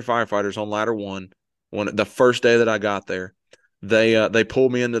 2 senior firefighters on ladder 1, when the first day that I got there, they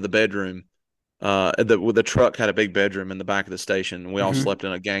pulled me into the bedroom. The truck had a big bedroom in the back of the station. We all Mm-hmm. slept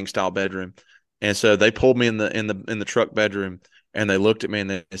in a gang style bedroom, and so they pulled me in the truck bedroom, and they looked at me and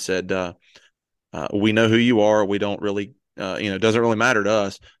they said, we know who you are. We don't really, it doesn't really matter to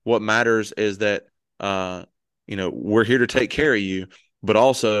us. What matters is that, we're here to take care of you, but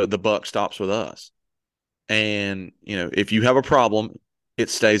also the buck stops with us. And, if you have a problem, it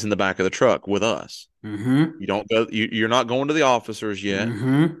stays in the back of the truck with us. Mm-hmm. You don't go, you're not going to the officers yet.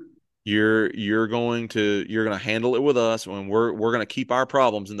 Mm-hmm. You're going to handle it with us, and we're going to keep our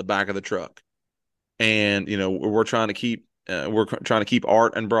problems in the back of the truck. And we're trying to keep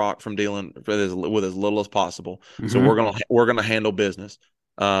Art and Brock from dealing with as little as possible. So Mm-hmm. we're gonna handle business.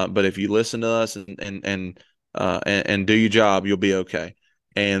 But if you listen to us and do your job, you'll be okay.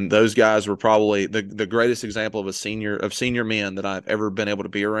 And those guys were probably the greatest example of senior men that I've ever been able to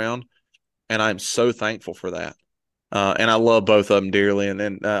be around, and I'm so thankful for that. And I love both of them dearly, and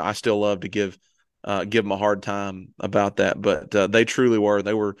then I still love to give them a hard time about that. But they truly were.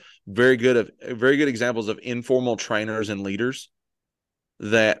 They were very good examples of informal trainers and leaders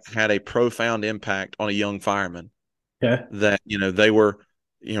that had a profound impact on a young fireman. Okay. That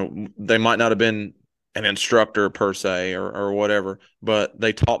they might not have been an instructor per se or whatever, but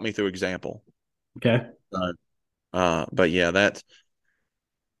they taught me through example. Okay. But yeah, that's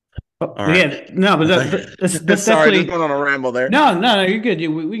Oh, all right. yeah. No, but I think that's sorry, just definitely went on a ramble there. no, no, no. You're good.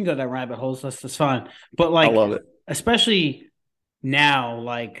 We can go down rabbit holes. That's fine. But I like, love it. especially now,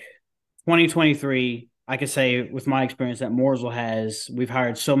 like 2023, I could say with my experience that Mooresville has, we've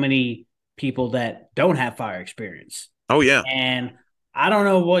hired so many people that don't have fire experience. Oh yeah. And I don't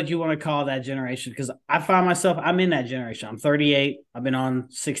know what you want to call that generation because I find myself, I'm in that generation. I'm 38. I've been on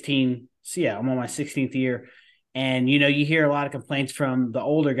 16. So yeah, I'm on my 16th year. And you hear a lot of complaints from the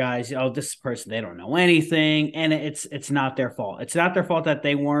older guys. Oh, this person, they don't know anything. And it's not their fault. It's not their fault that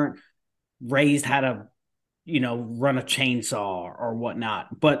they weren't raised how to, run a chainsaw or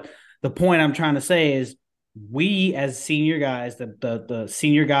whatnot. But the point I'm trying to say is we as senior guys, the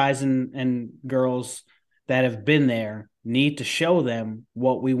senior guys and girls that have been there need to show them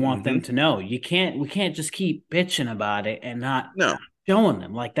what we want them Hmm. to know. We can't just keep bitching about it and not No. showing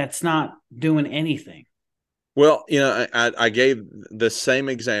them. Like that's not doing anything. Well, I gave the same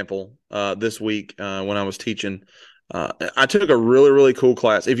example this week when I was teaching. I took a really, really cool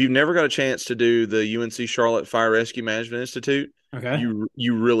class. If you've never got a chance to do the UNC Charlotte Fire Rescue Management Institute, Okay.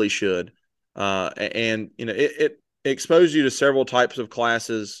 you really should. And it exposed you to several types of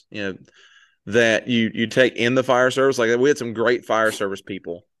classes, that you take in the fire service. Like we had some great fire service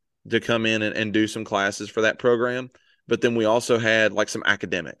people to come in and do some classes for that program, but then we also had like some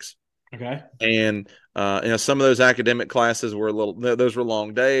academics. Okay. And some of those academic classes were those were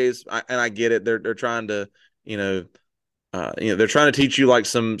long days. And I get it. They're trying to, you know, they're trying to teach you like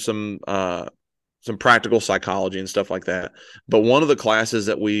some practical psychology and stuff like that. But one of the classes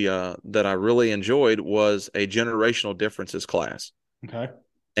that I really enjoyed was a generational differences class. Okay.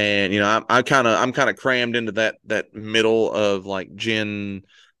 And I'm kind of crammed into that middle of like Gen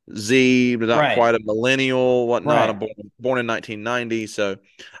Z, but not Right. quite a millennial, whatnot. Right. I'm born in 1990, so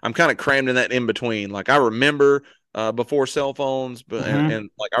I'm kind of crammed in that in between. Like I remember before cell phones, but Mm-hmm. and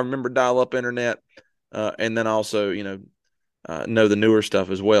like I remember dial-up internet, and then also know the newer stuff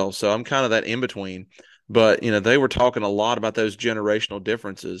as well. So I'm kind of that in between. But they were talking a lot about those generational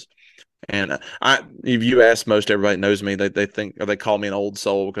differences. And if you ask most everybody that knows me, they think or they call me an old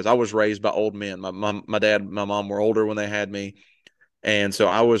soul because I was raised by old men. My dad, my mom were older when they had me, and so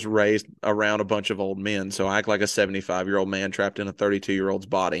I was raised around a bunch of old men. So I act like a 75-year-old man trapped in a 32-year-old's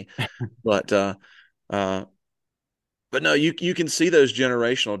body. But uh, but no, you can see those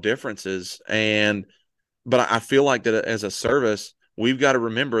generational differences, but I feel like that as a service, we've got to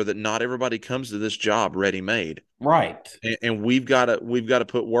remember that not everybody comes to this job ready made, Right. and we've got to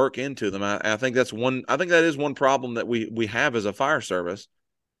put work into them. I think that's one. I think that is one problem that we have as a fire service,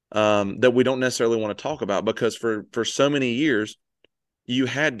 that we don't necessarily want to talk about because for so many years you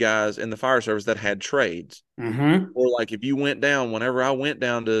had guys in the fire service that had trades. Mm-hmm. Or like if you went down, whenever I went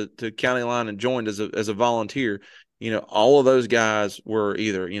down to county line and joined as a volunteer, all of those guys were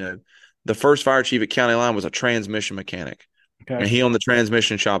either, the first fire chief at county line was a transmission mechanic, and Okay. he owned the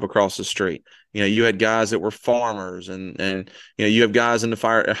transmission shop across the street. You had guys that were farmers, and you have guys in the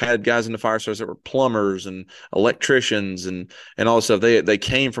fire had guys in the fire service that were plumbers and electricians and all this stuff. They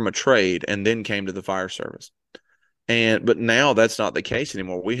came from a trade and then came to the fire service. But now that's not the case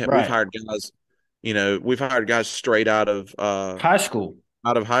anymore. We've Right. hired guys, we've hired guys straight High school.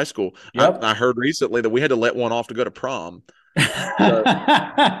 out of high school. I Yep. heard recently that we had to let one off to go to prom. So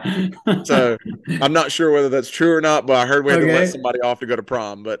so I'm not sure whether that's true or not, but I heard we had to let Okay. somebody off to go to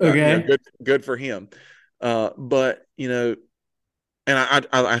prom. But Okay. good for him. But and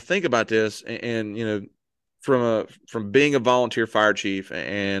I think about this, and from being a volunteer fire chief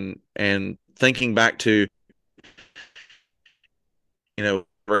and thinking back to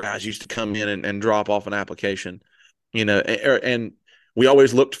where guys used to come in and drop off an application, and we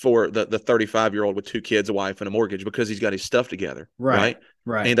always looked for the 35-year-old with two kids, a wife, and a mortgage because he's got his stuff together, Right. right?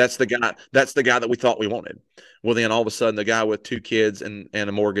 Right. And that's the guy that we thought we wanted. Well, then all of a sudden, the guy with two kids and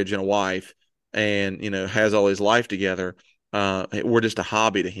a mortgage and a wife, and has all his life together. We're just a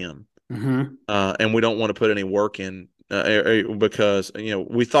hobby to him, Mm-hmm. and we don't want to put any work in because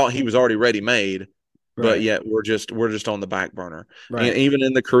we thought he was already ready made, but Right. yet we're just on the back burner. And Right. even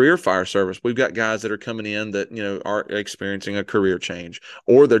in the career fire service, we've got guys that are coming in that are experiencing a career change,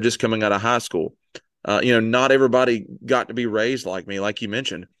 or they're just coming out of high school. Not everybody got to be raised like me, like you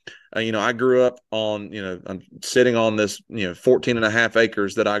mentioned. I grew up on, I'm sitting on this, 14 and a half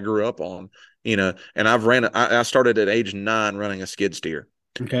acres that I grew up on, and I started at age 9 running a skid steer.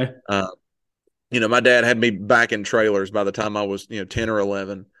 Okay. Uh, my dad had me back in trailers by the time I was, 10 or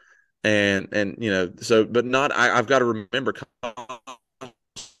 11. And so, but not, I've got to remember that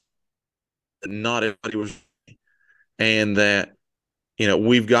not everybody was, and that,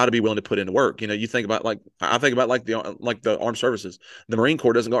 we've got to be willing to put in work. You think about I think about like the armed services. The Marine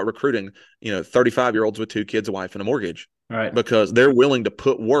Corps doesn't go out recruiting, 35-year-olds with two kids, a wife, and a mortgage Right. because they're willing to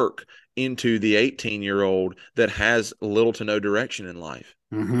put work into the 18-year-old that has little to no direction in life.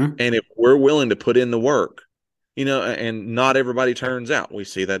 Mm-hmm. And if we're willing to put in the work, and not everybody turns out. We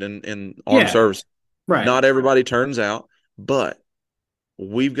see that in armed Yeah. service. Right. Not everybody turns out, but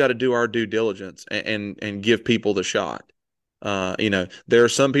we've got to do our due diligence and give people the shot. There are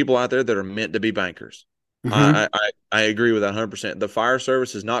some people out there that are meant to be bankers. I Mm-hmm. I, I agree with that 100%. The fire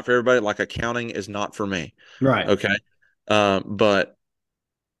service is not for everybody, like accounting is not for me. Right. Okay. But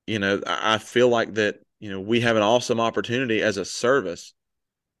I feel like that, we have an awesome opportunity as a service.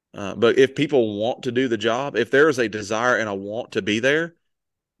 But if people want to do the job, if there is a desire and a want to be there,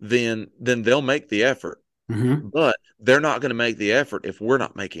 then they'll make the effort. Mm-hmm. But they're not going to make the effort if we're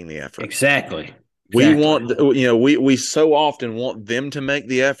not making the effort. Exactly. We Exactly. want, we so often want them to make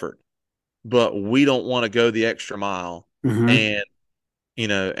the effort, but we don't want to go the extra mile Mm-hmm.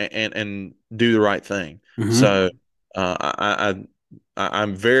 and, and do the right thing. Mm-hmm. So,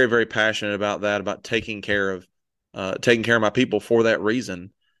 I'm very, very passionate about that, about taking care of my people for that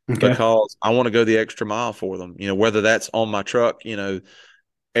reason, Okay. because I want to go the extra mile for them, whether that's on my truck,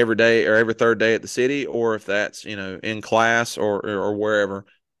 every day or every third day at the city, or if that's in class or wherever.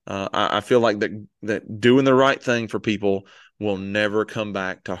 I feel like that doing the right thing for people will never come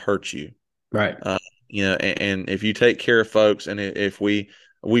back to hurt you. Right. Uh, and if you take care of folks, and if we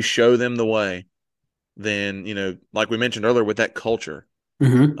show them the way, then like we mentioned earlier with that culture,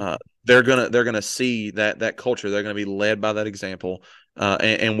 Mm-hmm. they're gonna see that culture. They're gonna be led by that example,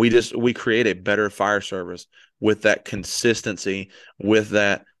 and we create a better fire service with that consistency, with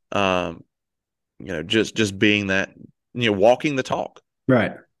that just being that, walking the talk.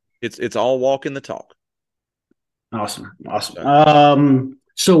 Right. It's all walking the talk. Awesome. Awesome. So,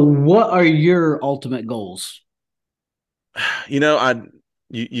 So what are your ultimate goals? I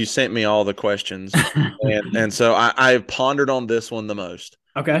you sent me all the questions, and so I've pondered on this one the most,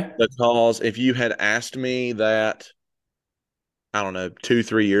 Okay. because if you had asked me that, I don't know,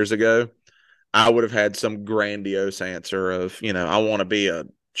 2-3 years ago, I would have had some grandiose answer of, I want to be a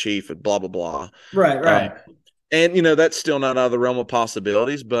chief and blah blah blah. Right, Uh, right. and that's still not out of the realm of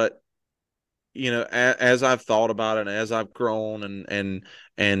possibilities. But as I've thought about it, and as I've grown, and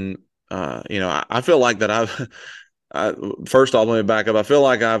I feel like that first off, let me back up. I feel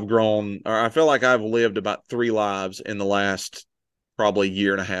like I've grown, or I feel like I've lived about 3 lives in the last probably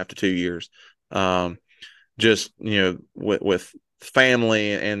year and a half to 2 years. Um, just with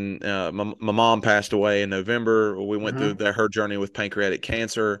family, and my mom passed away in November. We went through Mm-hmm. her journey with pancreatic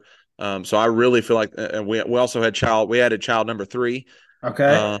cancer. So I really feel like, we also we added child number 3. Okay.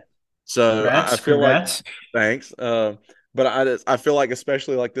 uh, so I Congrats. feel like, Congrats. thanks. But I feel like,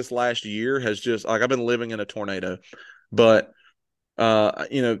 especially like this last year has just, like, I've been living in a tornado. But uh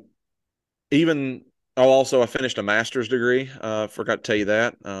you know even I finished a master's degree. Forgot to tell you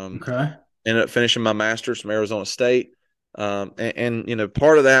that. Okay. Ended up finishing my master's from Arizona State. And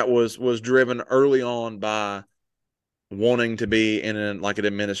part of that was driven early on by wanting to be in like an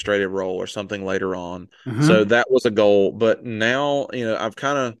administrative role or something later on. So Mm-hmm. that was a goal. But now, I've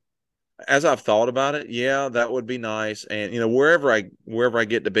kind of, as I've thought about it, yeah, that would be nice. And wherever I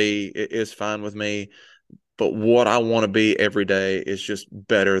get to be is fine with me. But what I want to be every day is just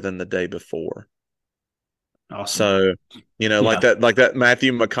better than the day before. Awesome. So, Yeah. like that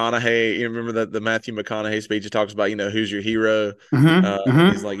Matthew McConaughey, you remember that the Matthew McConaughey speech? It talks about, who's your hero. Mm-hmm.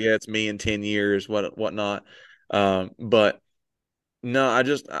 He's Mm-hmm. like, yeah, it's me in 10 years, whatnot. But no, I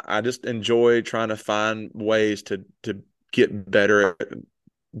just enjoy trying to find ways to get better at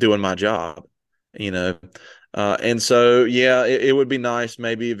doing my job, you know. And so, yeah, it would be nice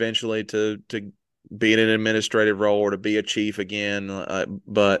maybe eventually to be in an administrative role or to be a chief again.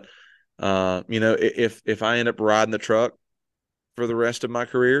 But if I end up riding the truck for the rest of my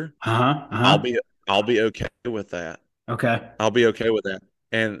career, Uh-huh. I'll Uh-huh. be I'll be okay with that. Okay. I'll be okay with that.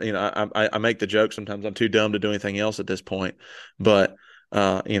 And I make the joke sometimes I'm too dumb to do anything else at this point. But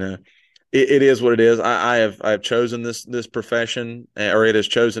it is what it is. I have chosen this profession, or it has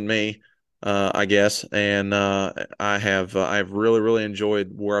chosen me, I guess. And I've really, really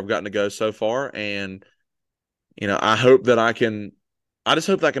enjoyed where I've gotten to go so far. And I hope that I just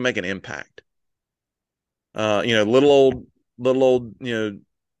hope that I can make an impact. Little old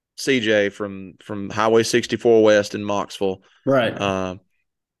CJ from Highway 64 West in Moxville. Right. Uh,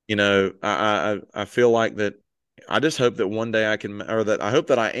 I feel like that. I just hope that one day I can, or that I hope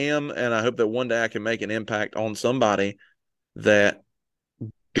that I am, and I hope that one day I can make an impact on somebody that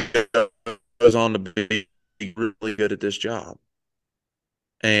goes on to be really good at this job,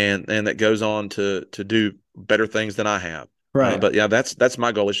 and that goes on to do better things than I have. Right. But yeah, that's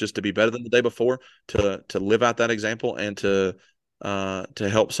my goal, is just to be better than the day before, to live out that example, and to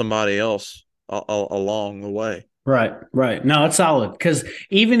help somebody else along the way. Right, right. No, it's solid because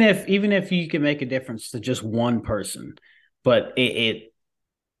even if you can make a difference to just one person, but it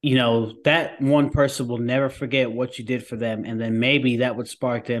that one person will never forget what you did for them, and then maybe that would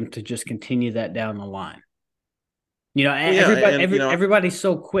spark them to just continue that down the line. Well, yeah, and Everybody's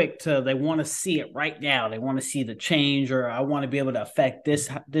so quick to they want to see it right now. They want to see the change, or I want to be able to affect this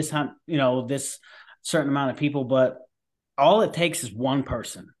certain amount of people. But all it takes is one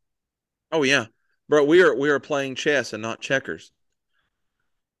person. oh yeah, bro, we are playing chess and not checkers.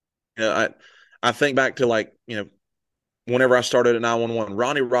 You know, I think back to like whenever I started at 911,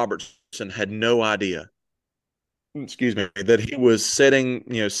 Ronnie Robertson had no idea, excuse me, that he was setting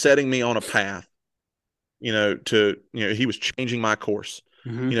me on a path, he was changing my course.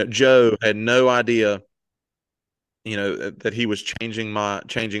 Mm-hmm. Joe had no idea, that he was changing my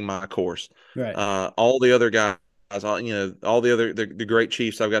course. Right. All the other guys, all the other the great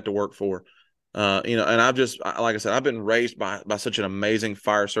chiefs I've got to work for, and like I said, I've been raised by such an amazing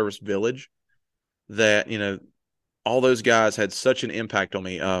fire service village that all those guys had such an impact on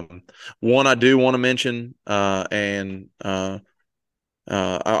me. One I do want to mention, and I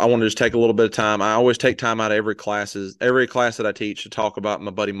want to just take a little bit of time. I always take time out of every class that I teach to talk about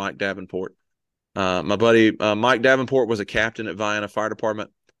my buddy Mike Davenport. My buddy Mike Davenport was a captain at Vienna Fire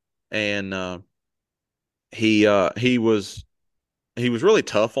Department, and he was really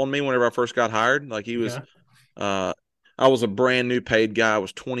tough on me whenever I first got hired. Like he was, Okay. uh, I was a brand new paid guy. I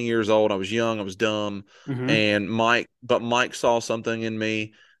was 20 years old. I was young. I was dumb, Mm-hmm. and Mike saw something in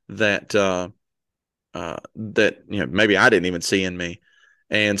me that maybe I didn't even see in me.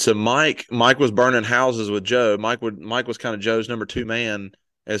 And so Mike was burning houses with Joe. Mike was kind of Joe's number two man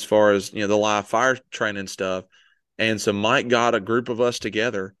as far as the live fire training stuff. And so Mike got a group of us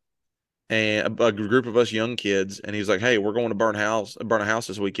together and a group of us young kids, and he's like, "Hey, we're going to burn a house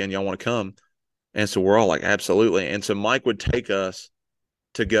this weekend. Y'all want to come?" And so we're all like, "Absolutely." And so Mike would take us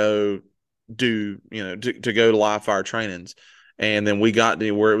to go to go to live fire trainings. And then we got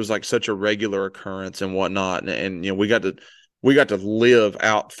to where it was like such a regular occurrence and whatnot. And we got to live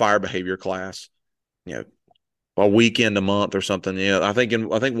out fire behavior class, you know, a weekend a month or something. I think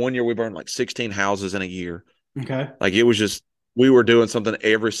one year we burned like 16 houses in a year. Okay. Like it was just we were doing something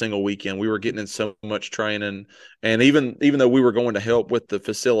every single weekend. We were getting in so much training. And even though we were going to help with the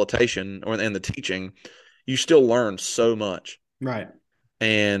facilitation and the teaching, you still learn so much. Right.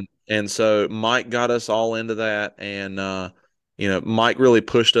 And so Mike got us all into that, and Mike really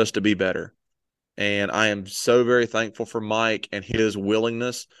pushed us to be better. And I am so very thankful for Mike and his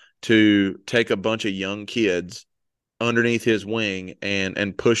willingness to take a bunch of young kids underneath his wing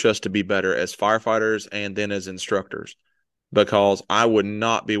and push us to be better as firefighters and then as instructors, because I would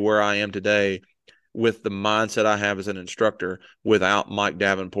not be where I am today with the mindset I have as an instructor without Mike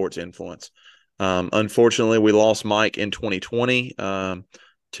Davenport's influence. Unfortunately, we lost Mike in 2020 to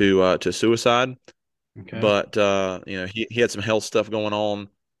suicide, Okay. but he had some health stuff going on.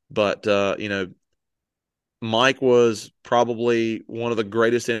 But Mike was probably one of the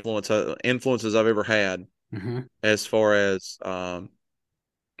greatest influences I've ever had Mm-hmm. as far as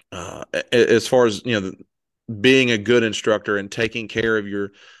being a good instructor and taking care of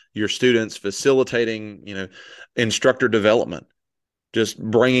your students, facilitating instructor development, just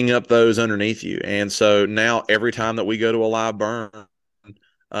bringing up those underneath you. And so now every time that we go to a live burn,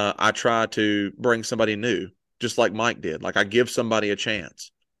 I try to bring somebody new, just like Mike did. Like I give somebody a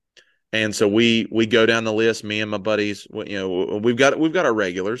chance. And so we go down the list. Me and my buddies, we've got our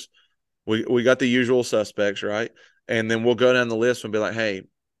regulars. We got the usual suspects, right? And then we'll go down the list and be like, hey,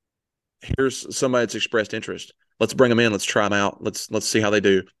 here's somebody that's expressed interest. Let's bring them in. Let's try them out. Let's see how they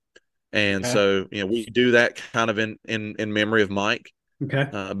do. And Okay. so we do that kind of in memory of Mike,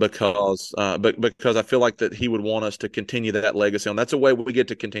 Okay. because I feel like that he would want us to continue that legacy, and that's a way we get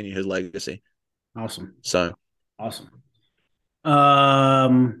to continue his legacy. Awesome. So Awesome.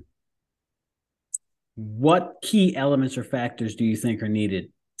 Um, what key elements or factors do you think are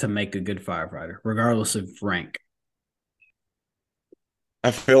needed to make a good firefighter, regardless of rank? I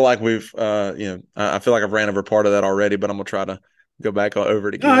feel like I feel like I've ran over part of that already, but I'm gonna try to go back over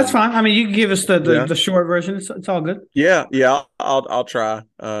it No, that's again. fine. I mean, you can give us the Yeah, the short version. It's all good. yeah. I'll try.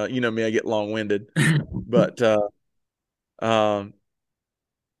 You know me, I get long winded, but um,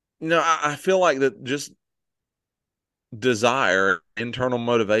 I feel like that just desire, internal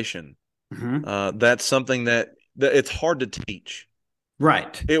motivation. Hmm. That's something that it's hard to teach.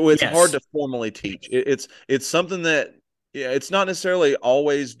 Right. It's hard Yes. to formally teach. It's something that, yeah, it's not necessarily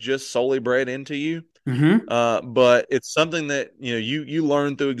always just solely bred into you, Hmm. but it's something that you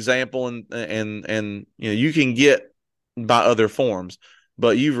learn through example, and you can get by other forms.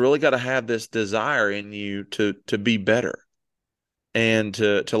 but you've really got to have this desire in you to be better and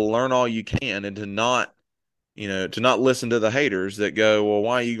to learn all you can and to not to not listen to the haters that go, well,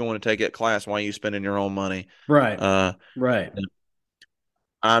 why are you going to take that class? Why are you spending your own money? Right. Uh, Right.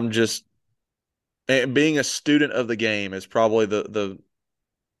 I'm just being a student of the game is probably the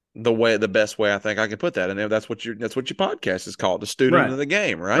best way I think I can put that. And that's what your podcast is called, the student Right. of the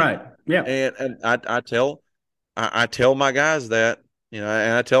game, right? Right. Yep. And I tell my guys that, and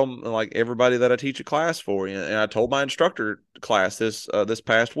I tell them, like, everybody that I teach a class for, and I told my instructor class this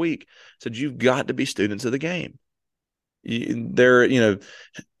past week, said, you've got to be students of the game. They're,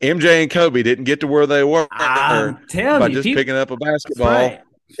 MJ and Kobe didn't get to where they were I'm telling by you, just people. picking up a That's right. basketball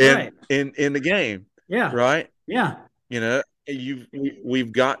That's right. in the game, Yeah. right? Yeah.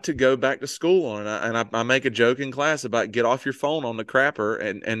 We've got to go back to school, and I make a joke in class about get off your phone on the crapper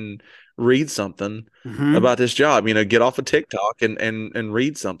and read something Mm-hmm. about this job. Get off of TikTok and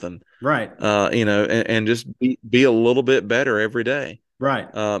read something. Right. And just be a little bit better every day. Right.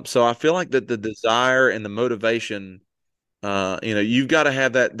 So I feel like that the desire and the motivation, you've got to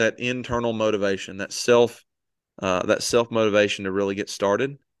have that internal motivation, that self motivation to really get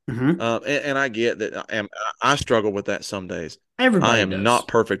started. Mm-hmm. And I get that I struggle with that some days. I Everybody am does. not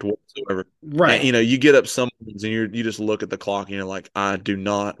perfect whatsoever. And Right. you get up some mornings and you just look at the clock and you're like, I do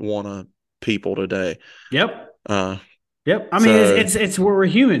not want to people today. Yep. Uh, Yep. I mean, so it's where we're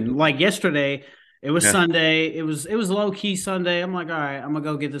human. Like yesterday, it was yeah, Sunday. It was low key Sunday. I'm like, all right, I'm gonna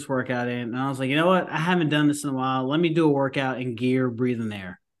go get this workout in. And I was like, you know what? I haven't done this in a while. Let me do a workout in gear, breathing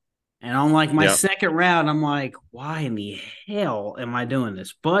air. And on like my yeah, second round, I'm like, why in the hell am I doing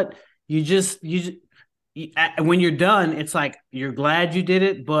this? But when you're done, it's like you're glad you did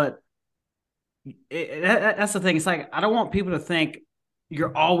it, but that's the thing. It's like I don't want people to think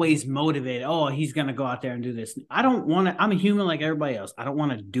you're always motivated. Oh, he's gonna go out there and do this. I don't want to. I'm a human like everybody else. I don't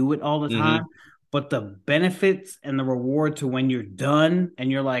want to do it all the hmm time. But the benefits and the reward to when you're done and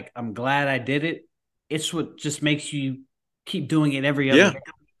you're like, I'm glad I did it. It's what just makes you keep doing it every other yeah. day.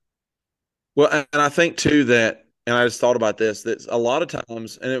 Well, and I think too that, and I just thought about this, that a lot of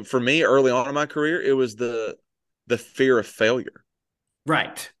times, and for me early on in my career, it was the fear of failure.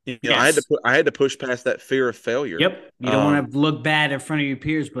 Right. I had to Yes. push past that fear of failure. Yep. You don't Um, want to look bad in front of your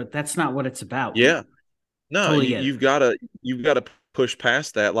peers, but that's not what it's about. yeah, no, Totally get it. you've got to push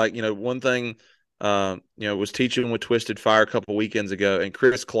past that. Like, one thing, was teaching with Twisted Fire a couple weekends ago, and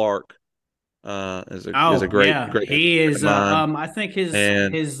Chris Clark, is a Oh great yeah, great he friend of is. mine, I think his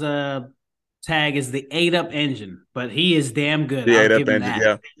and his tag is the 8 up engine, but he is damn good. the I'll eight give up him engine, that.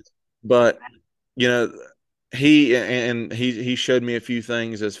 yeah. But you know, he showed me a few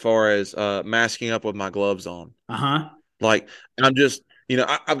things as far as masking up with my gloves on. Uh Like, I'm just,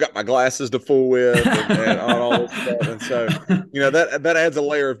 I've got my glasses to fool with and all this stuff. And so, huh. that adds a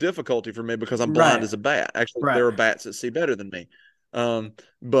layer of difficulty for me because I'm blind Right. as a bat. Actually, Right. there are bats that see better than me.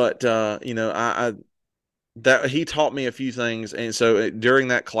 But I that he taught me a few things. And so during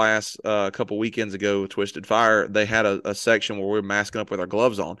that class a couple weekends ago with Twisted Fire, they had a section where we were masking up with our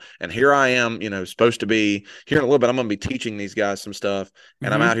gloves on. And here I am, supposed to be here in a little bit. I'm going to be teaching these guys some stuff,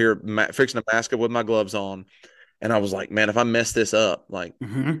 and I'm out Mm-hmm. here fixing to mask up with my gloves on. And I was like, man, if I mess this up, like,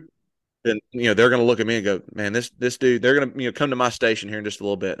 Mm-hmm. then they're gonna look at me and go, man, this dude. They're gonna come to my station here in just a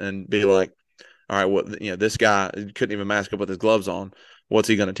little bit and be like, all right, well, this guy couldn't even mask up with his gloves on. What's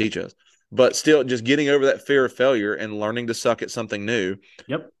he gonna teach us? But still, just getting over that fear of failure and learning to suck at something new,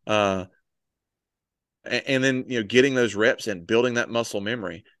 Yep. uh, and then getting those reps and building that muscle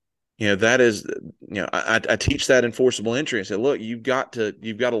memory. That is, I teach that in forcible entry and say, look, you've got to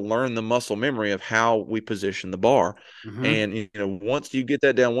learn the muscle memory of how we position the bar. Mm-hmm. And, once you get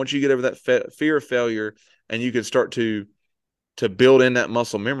that down, once you get over that fear of failure and you can start to build in that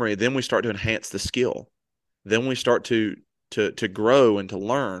muscle memory, then we start to enhance the skill. Then we start to grow and to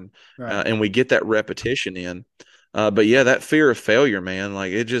learn, Right. and we get that repetition in. But yeah, that fear of failure, man,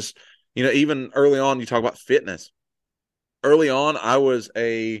 like it just, even early on, you talk about fitness. Early on, I was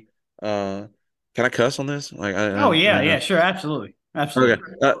can I cuss on this? Like, Oh I yeah. don't Yeah. know. Sure. Absolutely. Okay. Absolutely.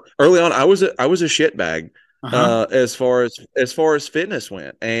 Early on, I was a shit bag, Uh huh. as far as fitness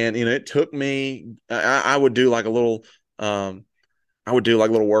went, and it took me. I would do like a little, I would do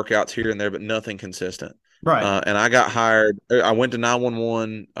like little workouts here and there, but nothing consistent. Right. And I got hired. I went to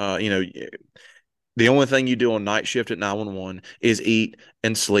 911. The only thing you do on night shift at 911 is eat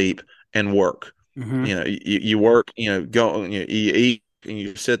and sleep and work. Mm-hmm. You work, you eat and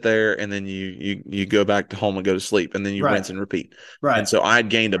you sit there, and then you go back to home and go to sleep, and then you Right. rinse and repeat. And Right. so I'd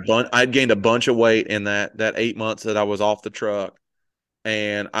gained a bunch of weight in that 8 months that I was off the truck.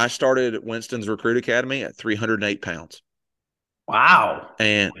 And I started Winston's Recruit Academy at 308 pounds. Wow.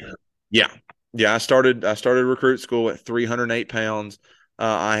 And yeah, I started recruit school at 308 pounds.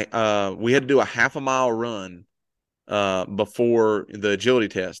 We had to do a half a mile run before the agility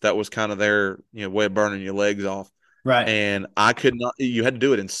test. That was kind of their way of burning your legs off. Right. And I could not. You had to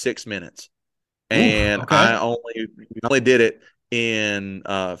do it in 6 minutes, Oof. and Okay. I only did it in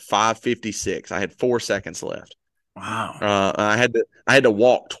 5:56. I had 4 seconds left. Wow. I had to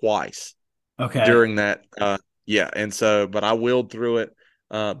walk twice Okay. during that. Yeah, and so but I willed through it.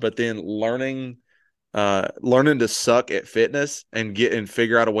 But then learning to suck at fitness and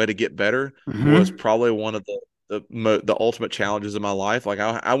figure out a way to get better was Mm-hmm. probably one of the ultimate challenges of my life. Like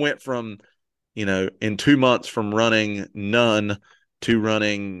I went from in 2 months from running none to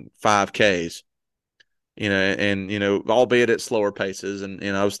running 5Ks. Albeit at slower paces, and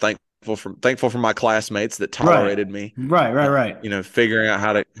I was thankful for my classmates that Right. tolerated me, Right. Right. Right. figuring out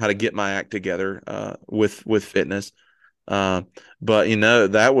how to get my act together with fitness. Uh, but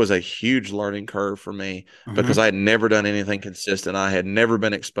that was a huge learning curve for me because Mm-hmm. I had never done anything consistent. I had never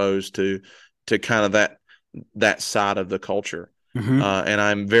been exposed to kind of that side of the culture. Mm-hmm. And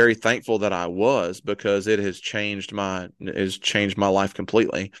I'm very thankful that I was because it has changed my life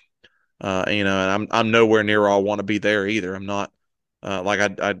completely. And I'm nowhere near where I want to be there either. I'm not like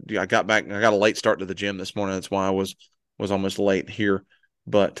I got back. I got a late start to the gym this morning. That's why I was almost late here.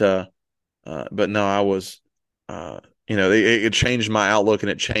 But but no, I was uh, it changed my outlook and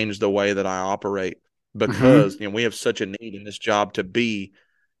it changed the way that I operate because Mm-hmm. we have such a need in this job to be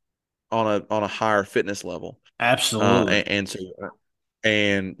on a higher fitness level. Absolutely.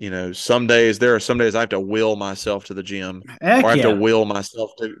 And there are some days I have to will myself to the gym or I Heck have to yeah. will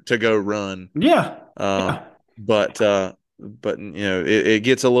myself to go run. Yeah. Uh, Yeah. but it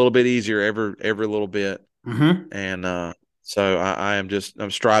gets a little bit easier every little bit, Mm-hmm. and so I'm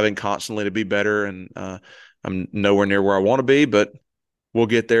striving constantly to be better, and I'm nowhere near where I want to be, but we'll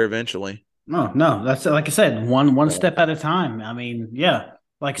get there eventually. No, no, that's like I said, one So, step at a time. I mean, yeah,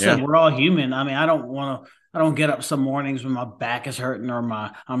 like I said, yeah. we're all human. I mean, I don't get up some mornings when my back is hurting or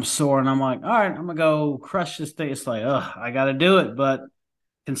I'm sore, and I'm like, all right, I'm gonna go crush this thing. It's like, I got to do it, but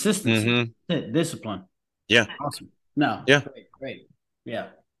consistency, Mm-hmm. discipline, Yeah. awesome. No, Yeah. great, great, yeah.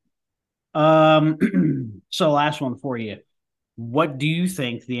 So last one for you. What do you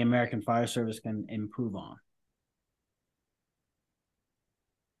think the American Fire Service can improve on?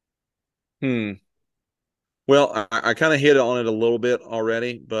 Hmm. Well, I kind of hit on it a little bit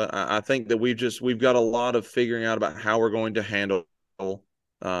already, but I think that we've got a lot of figuring out about how we're going to handle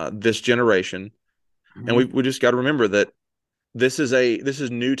this generation, and we Mm-hmm. we just got to remember that this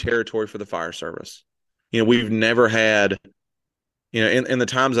is new territory for the fire service. We've never had, in the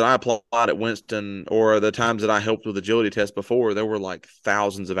times that I applied at Winston or the times that I helped with agility tests before, there were like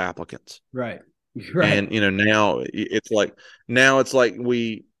thousands of applicants. Right, And right, now it's like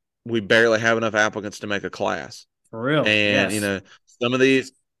we barely have enough applicants to make a class. for real. And Yes. some of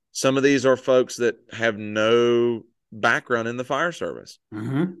these some of these are folks that have no background in the fire service.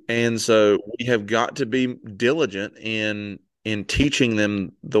 Mm-hmm. And so we have got to be diligent in teaching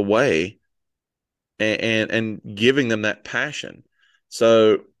them the way and giving them that passion.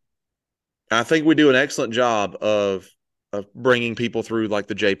 So I think we do an excellent job of bringing people through like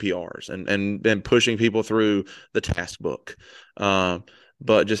the JPRs and pushing people through the task book. Um,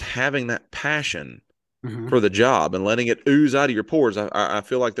 but just having that passion for Mm-hmm. the job and letting it ooze out of your pores. I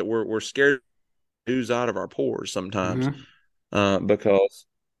feel like that we're scared to ooze out of our pores sometimes Mm-hmm. because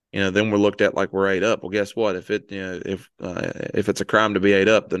then we're looked at like we're ate up. Well, guess what? If it's a crime to be ate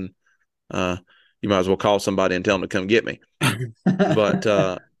up, then uh, you might as well call somebody and tell them to come get me.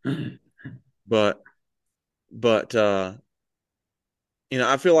 But but but I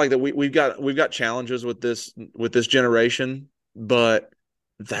feel like that we've got challenges with this generation, but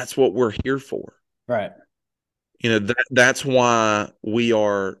that's what we're here for. Right. That's why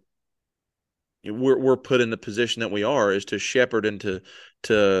we're put in the position that we are is to shepherd and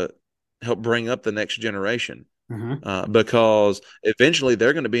to help bring up the next generation, Mm-hmm. because eventually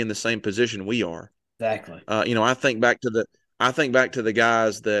they're going to be in the same position we are. Exactly. I think back to the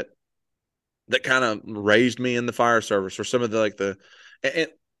guys that kind of raised me in the fire service, or some of and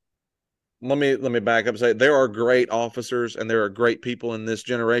let me back up and say there are great officers and there are great people in this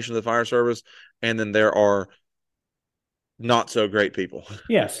generation of the fire service, and then there are not so great people.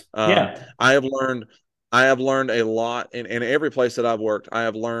 Yes. Um, Yeah. I have learned I have learned a lot in every place that I've worked. I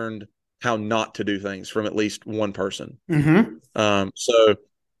have learned how not to do things from at least one person. Mm-hmm. So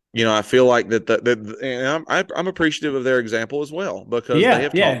I feel like that and I'm appreciative of their example as well because they Yeah.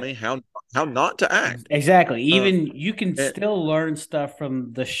 have taught Yeah. me how not to act. Exactly. Uh, Even you can and, still learn stuff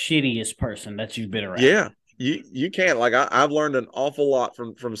from the shittiest person that you've been around. yeah, you can't. Like I've learned an awful lot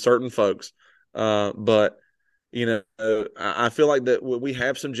from certain folks, but you know, I feel like that we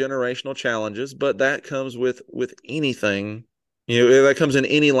have some generational challenges, but that comes with anything. You know, that comes in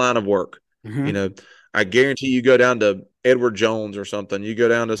any line of work. You Mm-hmm. know, I guarantee you go down to Edward Jones or something. You go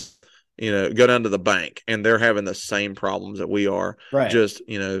down to, go down to the bank, and they're having the same problems that we are, Right. just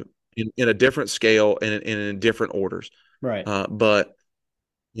in a different scale and in different orders. Right. But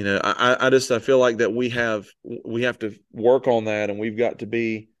I feel like that we have to work on that, and um,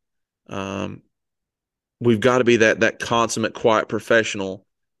 we've got to be that consummate, quiet professional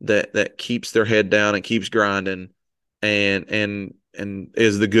that keeps their head down and keeps grinding, and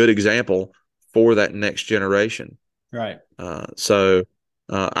is the good example for that next generation. Right. So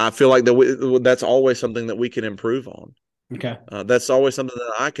I feel like that's always something that we can improve on. Okay. That's always something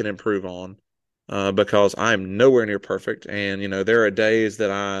that I can improve on, because I am nowhere near perfect, and there are days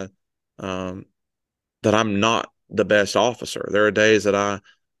um, that I'm not the best officer. There are days that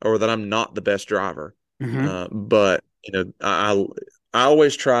I'm not the best driver. Mm-hmm. But I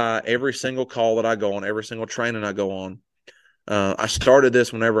always try every single call that I go on, every single training I go on. I started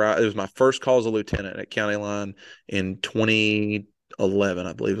this it was my first call as a lieutenant at County Line in 2011,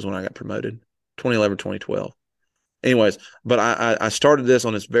 I believe is when I got promoted. 2011, 2012. Anyways, but I started this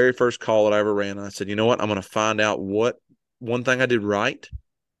on this very first call that I ever ran. And I said, you know what? I'm going to find out what one thing I did right,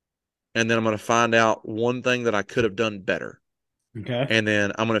 and then I'm going to find out one thing that I could have done better, Okay. and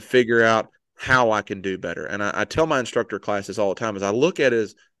then I'm going to figure out how I can do better. And I tell my instructor classes all the time is I look at it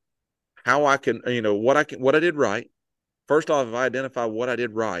as how I can, what I did right. First off, if I identify what I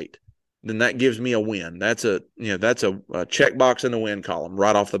did right, then that gives me a win. That's a checkbox in the win column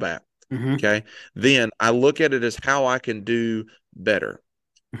right off the bat. Mm-hmm. Okay. Then I look at it as how I can do better.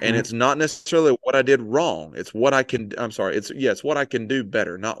 And Mm-hmm. it's not necessarily what I did wrong. It's what I can, I'm sorry. It's what I can do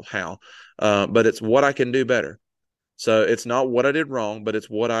better, not how, but it's what I can do better. So it's not what I did wrong, but it's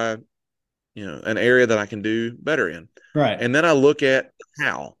an area that I can do better in. Right. And then I look at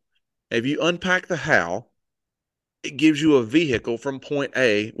how. If you unpack the how, it gives you a vehicle from point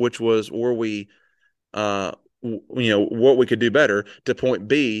A, which was where what we could do better, to point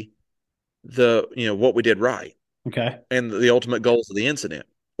B, what we did right, Okay. and the ultimate goals of the incident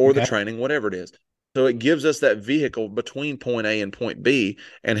or the Okay. training, whatever it is. So it gives us that vehicle between point A and point B,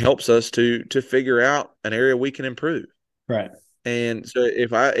 and helps us to figure out an area we can improve. Right. And so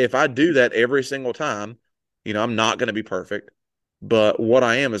if I do that every single time, I'm not going to be perfect, but what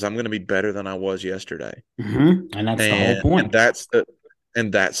I am is I'm going to be better than I was yesterday. Mm-hmm. And that's the whole And point.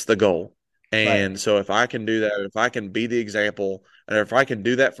 that's the goal. Right. And so if I can do that, if I can be the example, and if I can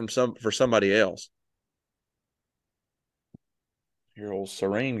do that for somebody else, your old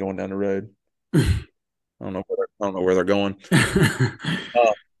Serene going down the road. I don't know where they're going.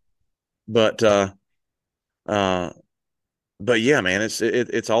 Uh, but uh, but yeah, man,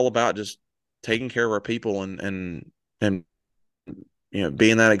 it's all about just taking care of our people, and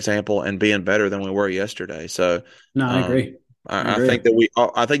being that example and being better than we were yesterday. So No, I um, agree. I I agree. think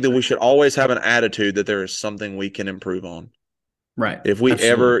that we should always have an attitude that there is something we can improve on. Right. If we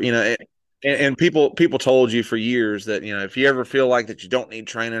Absolutely. ever, and people told you for years that, if you ever feel like that you don't need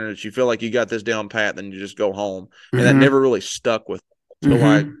training, or that you feel like you got this down pat, then you just go home. And that never Mm-hmm. really stuck with me until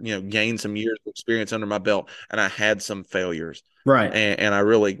I, Mm-hmm. gained some years of experience under my belt, and I had some failures, Right. and I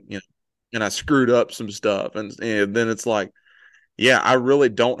really, and I screwed up some stuff. And then it's like, yeah, I really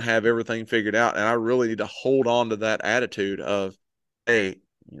don't have everything figured out. And I really need to hold on to that attitude of, hey,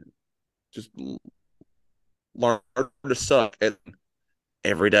 just learn to suck at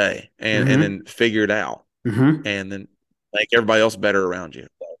every day, and Mm-hmm. then figure it out, Mm-hmm. and then make everybody else better around you.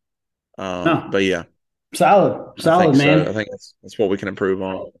 No. But yeah, Solid. I think Solid, so. I man. think that's what we can improve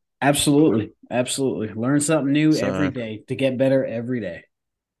on. Absolutely. Absolutely. Learn something new every So day to get better every day.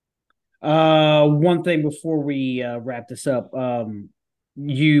 One thing before we wrap this up,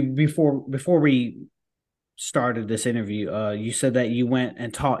 you before we started this interview, you said that you went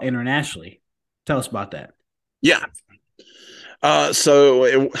and taught internationally. Tell us about that. yeah, I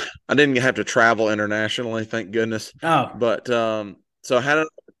didn't have to travel internationally, thank goodness. Oh, But so I had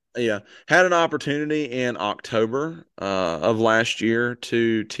an opportunity in October of last year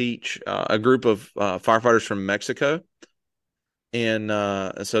to teach a group of firefighters from Mexico. And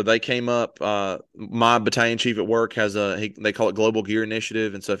so they came up. My battalion chief at work has they call it Global Gear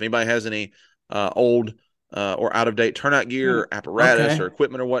Initiative. And so if anybody has any old or out of date turnout gear, hmm. or apparatus, Okay. or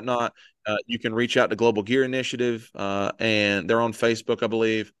equipment or whatnot, you can reach out to Global Gear Initiative, and they're on Facebook, I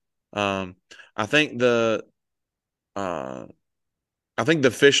believe. Um, I think the uh, I think the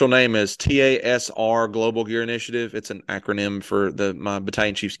official name is TASR Global Gear Initiative. It's an acronym for my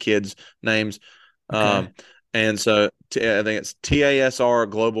battalion chief's kids' names. Okay. And so I think it's TASR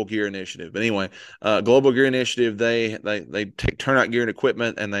Global Gear Initiative. But anyway, Global Gear Initiative, they take turnout gear and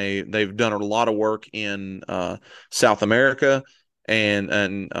equipment, and they've done a lot of work in South America and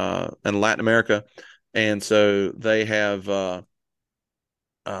Latin America, and so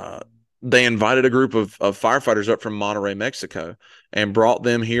uh, they invited a group of firefighters up from Monterrey, Mexico, and brought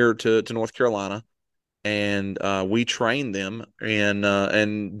them here to North Carolina, and we trained them and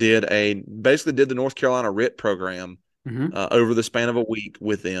basically did the North Carolina RIT program Mm-hmm. over the span of a week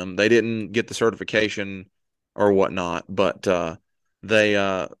with them. They didn't get the certification or whatnot, but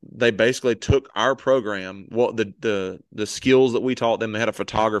they basically took our program, what the skills that we taught them. They had a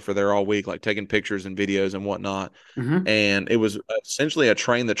photographer there all week, like taking pictures and videos and whatnot. Mm-hmm. And it was essentially a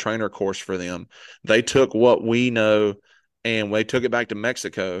train the trainer course for them. They took what we know and they took it back to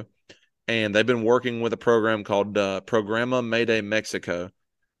Mexico, and they've been working with a program called Programa Mayday Mexico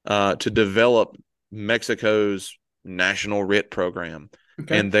to develop Mexico's national RIT program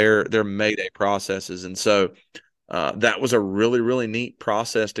Okay. and their Mayday processes. And so that was a really neat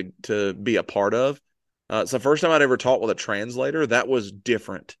process to be a part of. It's the first time I'd ever taught with a translator. That was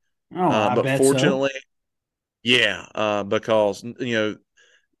different, Oh, I but bet so. fortunately, yeah, because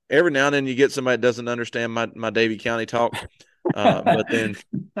every now and then you get somebody that doesn't understand my Davie County talk, but then.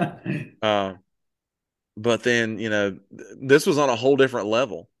 Uh, but then this was on a whole different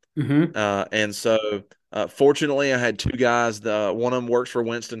level. Mm-hmm. And so fortunately I had two guys. One of them works for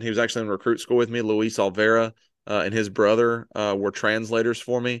Winston. He was actually in recruit school with me. Luis Alvera and his brother were translators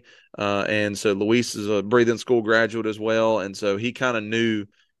for me, and so Luis is a breathing school graduate as well, and so he kind of knew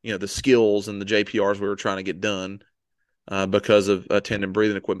the skills and the JPRs we were trying to get done because of attending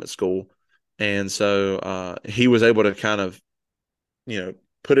breathing equipment school. And so he was able to kind of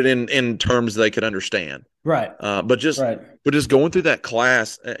put it in terms they could understand. Right. Uh, but just Right. but just going through that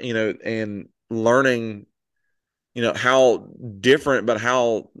class, and learning, how different, but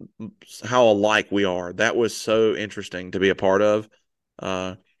how alike we are. That was so interesting to be a part of.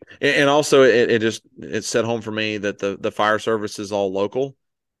 Uh, and also it set home for me that the fire service is all local.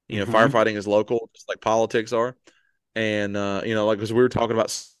 Mm-hmm. Firefighting is local, just like politics are. And like because we were talking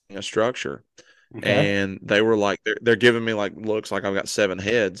about a structure, Okay. and they were like they're giving me like looks like I've got seven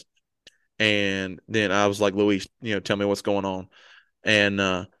heads. And then I was like, Luis, tell me what's going on.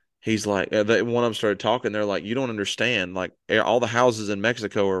 And he's like, one of them started talking. They're like, you don't understand. Like all the houses in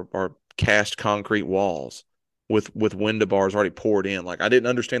Mexico are cast concrete walls with window bars already poured in. Like I didn't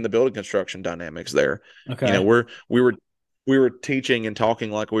understand the building construction dynamics there. You know, Okay. we're we were we were teaching and talking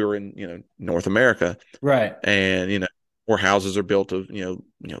like we were in North America, Right. and where houses are built of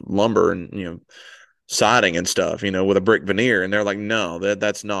lumber and siding and stuff, with a brick veneer. And they're like, no,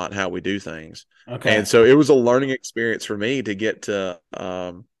 that's not how we do things. And Okay. so it was a learning experience for me to get to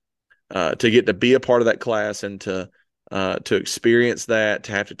be a part of that class, and to experience that,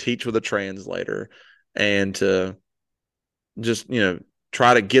 to have to teach with a translator, and to just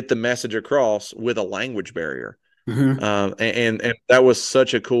try to get the message across with a language barrier. Mm-hmm. And that was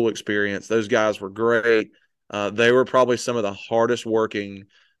such a cool experience. Those guys were great. They were probably some of the hardest working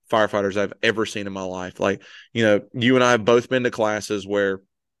firefighters I've ever seen in my life. Like, you and I have both been to classes where,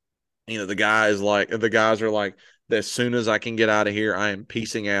 the guys are like, as soon as I can get out of here, I am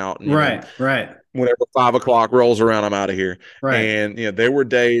peacing out. And, Right. Right. whenever 5 o'clock rolls around, I'm out of here. Right. And, there were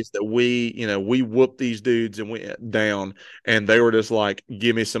days that we whooped these dudes and we down, and they were just like,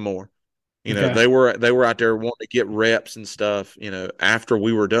 give me some more. Okay. They were out there wanting to get reps and stuff, after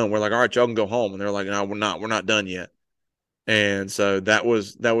we were done. We're like, all right, y'all can go home. And they're like, no, we're not done yet. And so that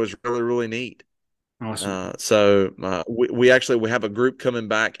was really neat. Awesome. We have a group coming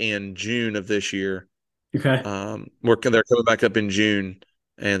back in June of this year. Okay. They're coming back up in June,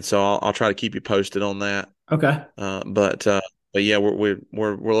 and so I'll try to keep you posted on that. Okay. But yeah, we're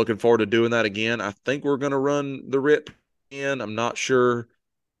looking forward to doing that again. I think we're going to run the RIP in. I'm not sure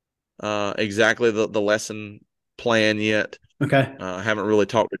exactly the lesson plan yet. Okay. I haven't really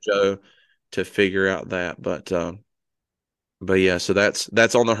talked to Joe to figure out that, but yeah, so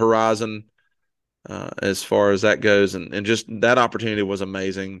that's on the horizon as far as that goes, and just that opportunity was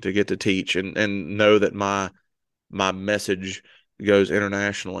amazing to get to teach and know that my message goes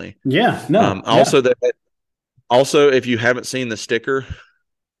internationally. Yeah. No. Yeah. Also, if you haven't seen the sticker,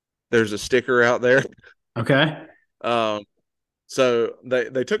 there's a sticker out there. Okay. Um, so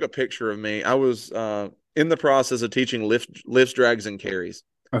they took a picture of me. I was in the process of teaching lifts, drags, and carries.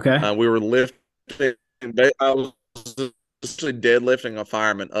 Okay. We were lifting. I was actually deadlifting a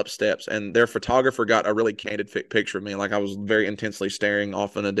fireman up steps, and their photographer got a really candid picture of me. Like I was very intensely staring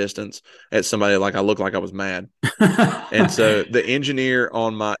off in a distance at somebody, like I looked like I was mad. And so the engineer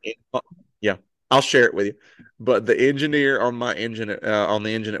on my, yeah. I'll share it with you. But the engineer on the engine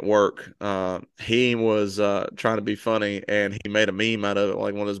at work, he was trying to be funny, and he made a meme out of it,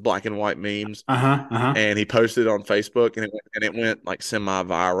 like one of those black and white memes, Uh-huh. Uh-huh. and he posted it on Facebook, and it went like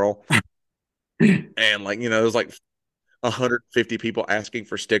semi-viral, and like there's like 150 people asking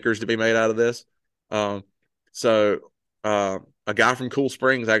for stickers to be made out of this. Um, so a guy from Cool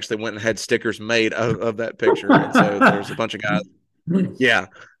Springs actually went and had stickers made of that picture, and so there's a bunch of guys. Yeah,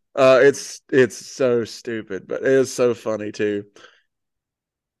 it's so stupid, but it is so funny too.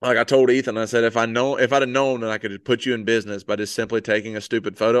 Like I told Ethan, I said if I'd have known that I could put you in business by just simply taking a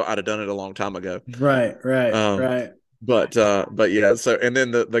stupid photo, I'd have done it a long time ago. Right, right, Um, right. but yeah, so and then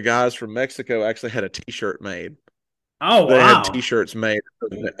the guys from Mexico actually had a T-shirt made. Oh, They had wow. T-shirts made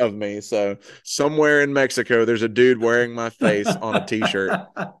of me. So somewhere in Mexico, there's a dude wearing my face on a T-shirt.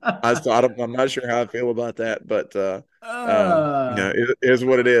 I'm not sure how I feel about that, but uh, it is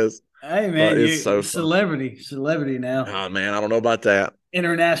what it is. hey But man, it's you so funny. celebrity now. Oh man, I don't know about that.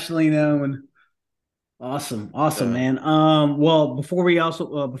 Internationally known. Awesome, awesome, Uh, man. Well, before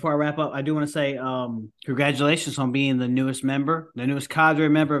I wrap up, I do want to say congratulations on being the newest member, the newest cadre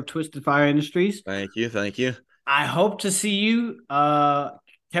member of Twisted Fire Industries. Thank you, thank you. I hope to see you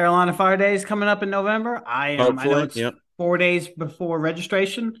Carolina Fire Days coming up in November. I know Hopefully, it's yep, 4 days before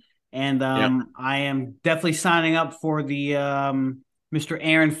registration, and yep. I am definitely signing up for the Mr.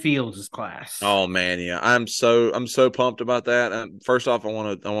 Aaron Fields' class. Oh man, yeah, I'm so pumped about that. First off, I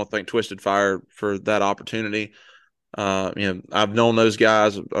want to thank Twisted Fire for that opportunity. I've known those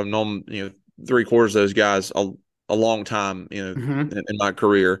guys. I've known three-quarters of those guys a long time. In my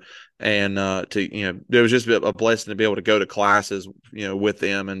career, and it was just a blessing to be able to go to classes, with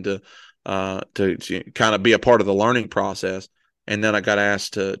them and to kind of be a part of the learning process. And then I got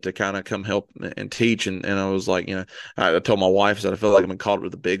asked to kind of come help and teach, and I was like, I told my wife, I said I feel like I've been called to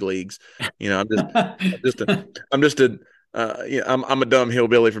the big leagues. I'm just a I'm just a I'm a dumb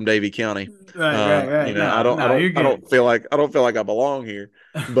hillbilly from Davie County. Right, right, right. I No, no, you're I good. don't feel like I belong here.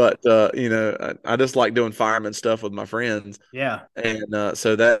 But I just like doing fireman stuff with my friends, Yeah. and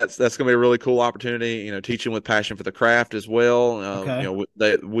so that's going to be a really cool opportunity. Teaching with passion for the craft as well.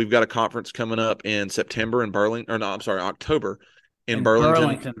 Okay. We've got a conference coming up in September in Burlington, or no, I'm sorry, October in In Burlington.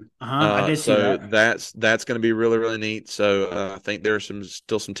 Burlington. I did see So that. that's going to be really really neat. So I think there's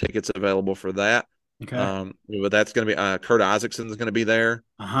still some tickets available for that. Okay. But that's going to be Kurt Isaacson is going to be there,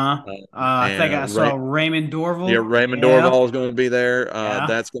 Uh-huh. I think I and saw Raymond yeah, Dorval. Raymond Yeah. Dorval is going to be there. Yeah.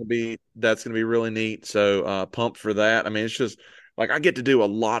 That's going to be really neat. So pumped for that. I mean, it's just like I get to do a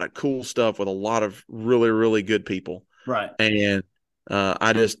lot of cool stuff with a lot of really really good people, Right. and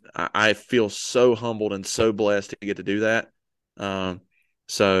I feel so humbled and so blessed to get to do that. Um,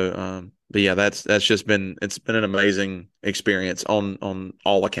 but yeah, that's just it's been an amazing experience on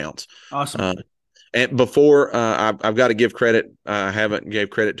all accounts. Awesome. Uh, and before I've got to give credit. I haven't gave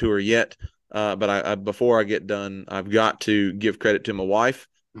credit to her yet. But before I get done, I've got to give credit to my wife.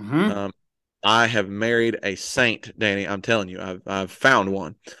 Mm-hmm. Um, I have married a saint, Danny. I'm telling you, I've found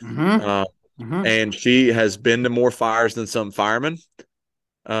one. Mm-hmm. Uh, Mm-hmm. and she has been to more fires than some firemen.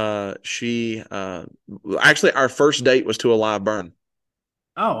 She actually our first date was to a live burn.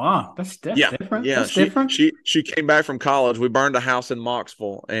 Oh, wow. That's Yeah, different. yeah. That's different. She came back from college. We burned a house in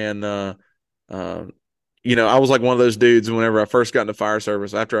Moxville, and uh, I was like one of those dudes. Whenever I first got into fire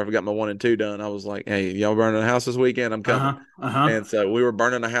service, after I got my 1 and 2 done, I was like, "Hey, y'all burning a house this weekend? I'm coming." Uh-huh. Uh-huh. And so we were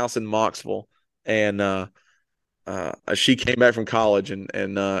burning a house in Moxville, and she came back from college and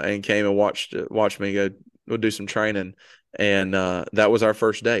came and watched me go do some training, and that was our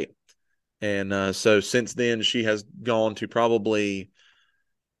first date. And so since then, she has gone to probably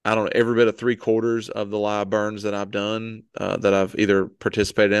I don't know every bit of three-quarters of the live burns that I've done, that I've either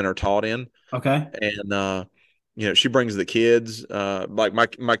participated in or taught in, Okay. and she brings the kids. Like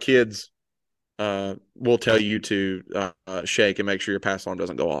my kids will tell you to shake and make sure your pass alarm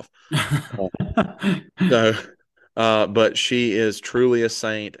doesn't go off. Uh, so, but she is truly a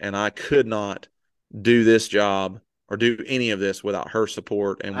saint, and I could not do this job or do any of this without her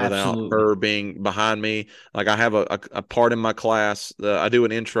support and without Absolutely. her being behind me. Like I have a part in my class. I do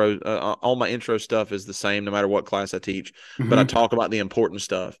an intro. All my intro stuff is the same no matter what class I teach, but I Mm-hmm. talk about the important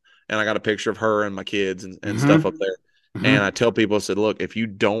stuff. And I got a picture of her and my kids and stuff up Mm-hmm. there. And I Mm-hmm. tell people, I said, look, if you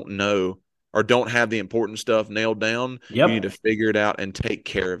don't know or don't have the important stuff nailed down, you need to Yep. figure it out and take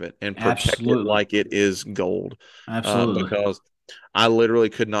care of it and protect it Absolutely. like it is gold. Absolutely. Because I literally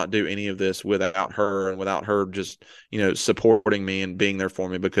could not do any of this without her and without her just, supporting me and being there for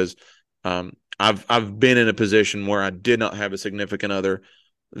me because I've been in a position where I did not have a significant other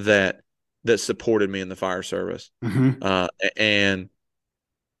that that supported me in the fire service. Mm-hmm. And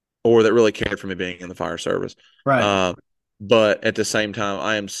or that really cared for me being in the fire service. Right. Uh, but at the same time,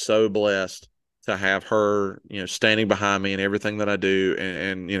 I am so blessed to have her, standing behind me in everything that I do.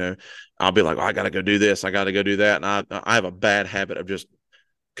 And I'll be like, oh, I got to go do this. I got to go do that. And I have a bad habit of just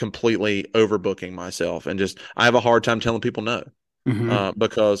completely overbooking myself, and just, I have a hard time telling people no. Mm-hmm.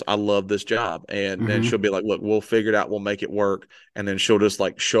 Because I love this job. And then she'll Mm-hmm. be like, look, we'll figure it out. We'll make it work. And then she'll just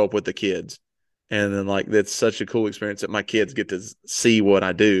like show up with the kids. And then like, that's such a cool experience that my kids get to see what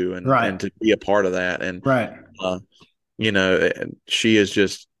I do, and Right. to be a part of that. And, Right. uh, and she has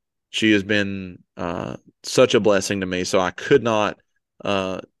been, such a blessing to me. So I could not,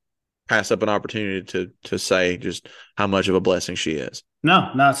 uh, pass up an opportunity to say just how much of a blessing she is.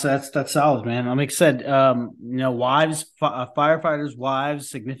 No, no, so that's solid, man. Like I said, wives, firefighters, wives,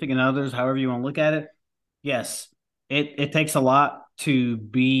 significant others, however you want to look at it. Yes, it takes a lot to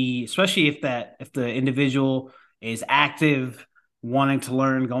be, especially if the individual is active, wanting to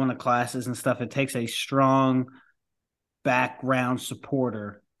learn, going to classes and stuff. It takes a strong background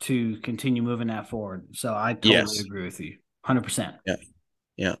supporter to continue moving that forward. So I totally Yes. agree with you, 100%, Yeah.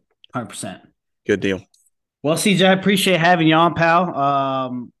 Yeah. 100%. Good deal. Well, CJ, I appreciate having you on, pal.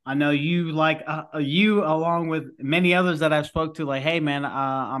 I know you like you along with many others that I've spoke to. Like, hey, man,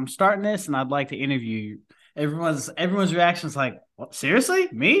 I'm starting this, and I'd like to interview you. Everyone's reaction is like, what, seriously,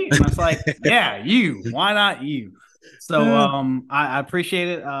 me? And it's like, yeah, you. Why not you? So, I appreciate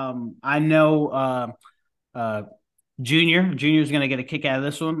it. I know uh, Junior's gonna get a kick out of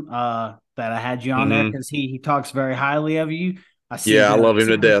this one. That I had you on there Hmm. because he talks very highly of you. I Yeah, I love him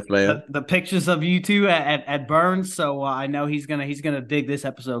to death, man. the pictures of you two at Burns, so I know he's gonna dig this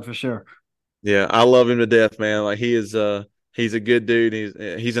episode for sure. Yeah, I love him to death, man. Like, he's a good dude.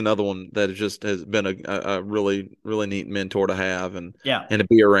 He's another one that has been a really really neat mentor to have, Yeah, and to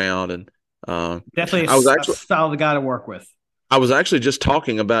be around. And uh, definitely I was a actually solid guy to work with. I was actually just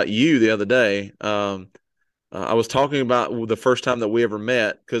talking about you the other day. I was talking about the first time that we ever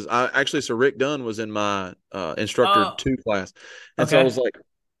met, because so Rick Dunn was in my, instructor Oh, 2 class. And so okay. I was like,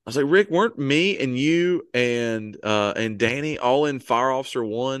 Rick, weren't me and you and Danny all in Fire Officer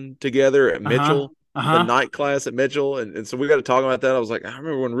 1 together at Uh huh. Mitchell, Uh the huh. night class at Mitchell? And so we got to talk about that. I was like, I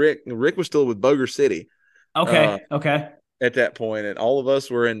remember when Rick was still with Boger City, uh, Okay. Okay. at that point, and all of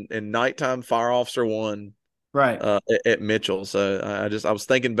us were in nighttime Fire Officer 1, Right. at Mitchell. So I was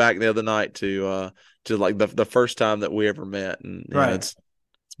thinking back the other night to like the first time that we ever met. And Right. it's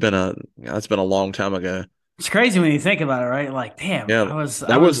been a long time ago. It's crazy when you think about it, right? Like, damn, Yeah, I that was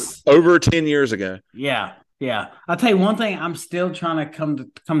was over 10 years ago. Yeah, yeah. I'll tell you one thing I'm still trying to come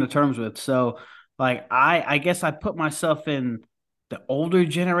to terms with. So, like, I guess I put myself in the older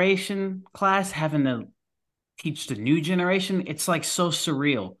generation class, having to teach the new generation. It's like so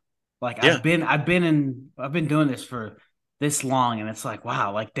surreal. Like Yeah. I've been doing this for this long, and it's like,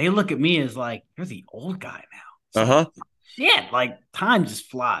 wow, like they look at me as like, you're the old guy now. It's like, Uh-huh. shit, like time just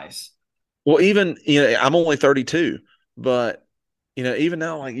flies. Well, even, I'm only 32, but even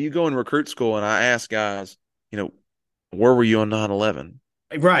now, like, you go in recruit school, and I ask guys, you know, where were you on 9/11?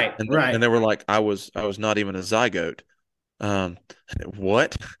 Right, And right. they were like, I was not even a zygote. Um,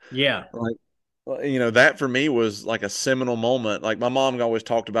 what? Yeah. Like, that for me was like a seminal moment. Like, my mom always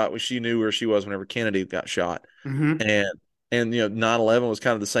talked about, she knew where she was whenever Kennedy got shot. Mm-hmm. And 9/11 was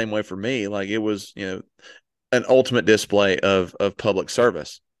kind of the same way for me. Like, it was, an ultimate display of public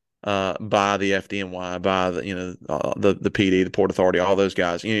service, by the FDNY, by the PD, the Port Authority, all those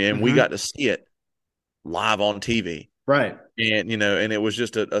guys. And we got Mm-hmm. to see it live on TV. Right. And it was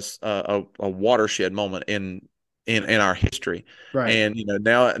just a watershed moment in our history. Right. And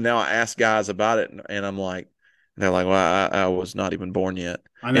now I ask guys about it, and I'm like, they're like, well, I was not even born yet.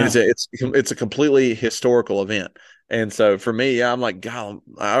 I And know. it's a completely historical event. And so for me, yeah, I'm like, God,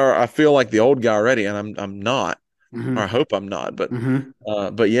 I feel like the old guy already, and I'm not, or I Mm-hmm. hope I'm not. But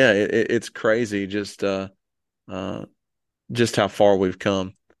Mm-hmm. yeah, it's crazy, uh just how far we've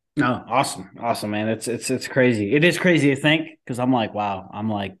come. No, awesome, awesome, man. It's crazy. It is crazy to think because I'm like, wow, I'm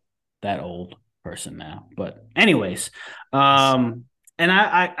like that old person now. But anyways, um, and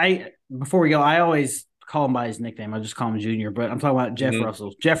I before we go, I always call him by his nickname. I just call him Junior, but I'm talking about Jeff Hmm.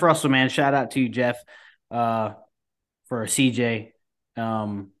 Russell. Jeff Russell, man. Shout out to you, Jeff, uh, for CJ.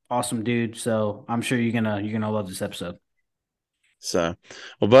 Awesome dude. So I'm sure you're gonna love this episode. So,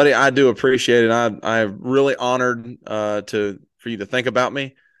 well, buddy, I do appreciate it. I'm really honored, to for you to think about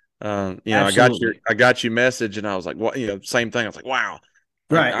me. Absolutely. I got your message, and I was like, what, same thing. I was like, wow,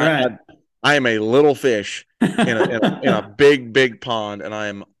 like, Right, right. I am a little fish in a big big pond, and I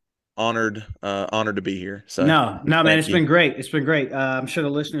am honored to be here. So, No, no, man. thank It's you. been great. It's been great. I'm sure the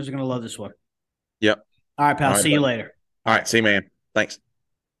listeners are gonna love this one. Yep. All right, All pal. right, See you buddy. later. All All right. right, see you, man. Thanks.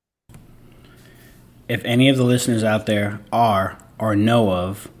 If any of the listeners out there are or know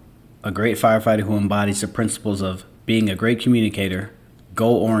of a great firefighter who embodies the principles of being a great communicator,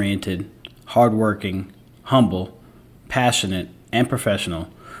 goal-oriented, hardworking, humble, passionate, and professional,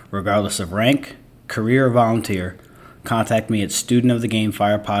 regardless of rank, career, or volunteer, contact me at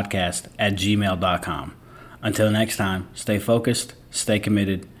studentofthegamefirepodcast@gmail.com. Until next time, stay focused, stay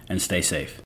committed, and stay safe.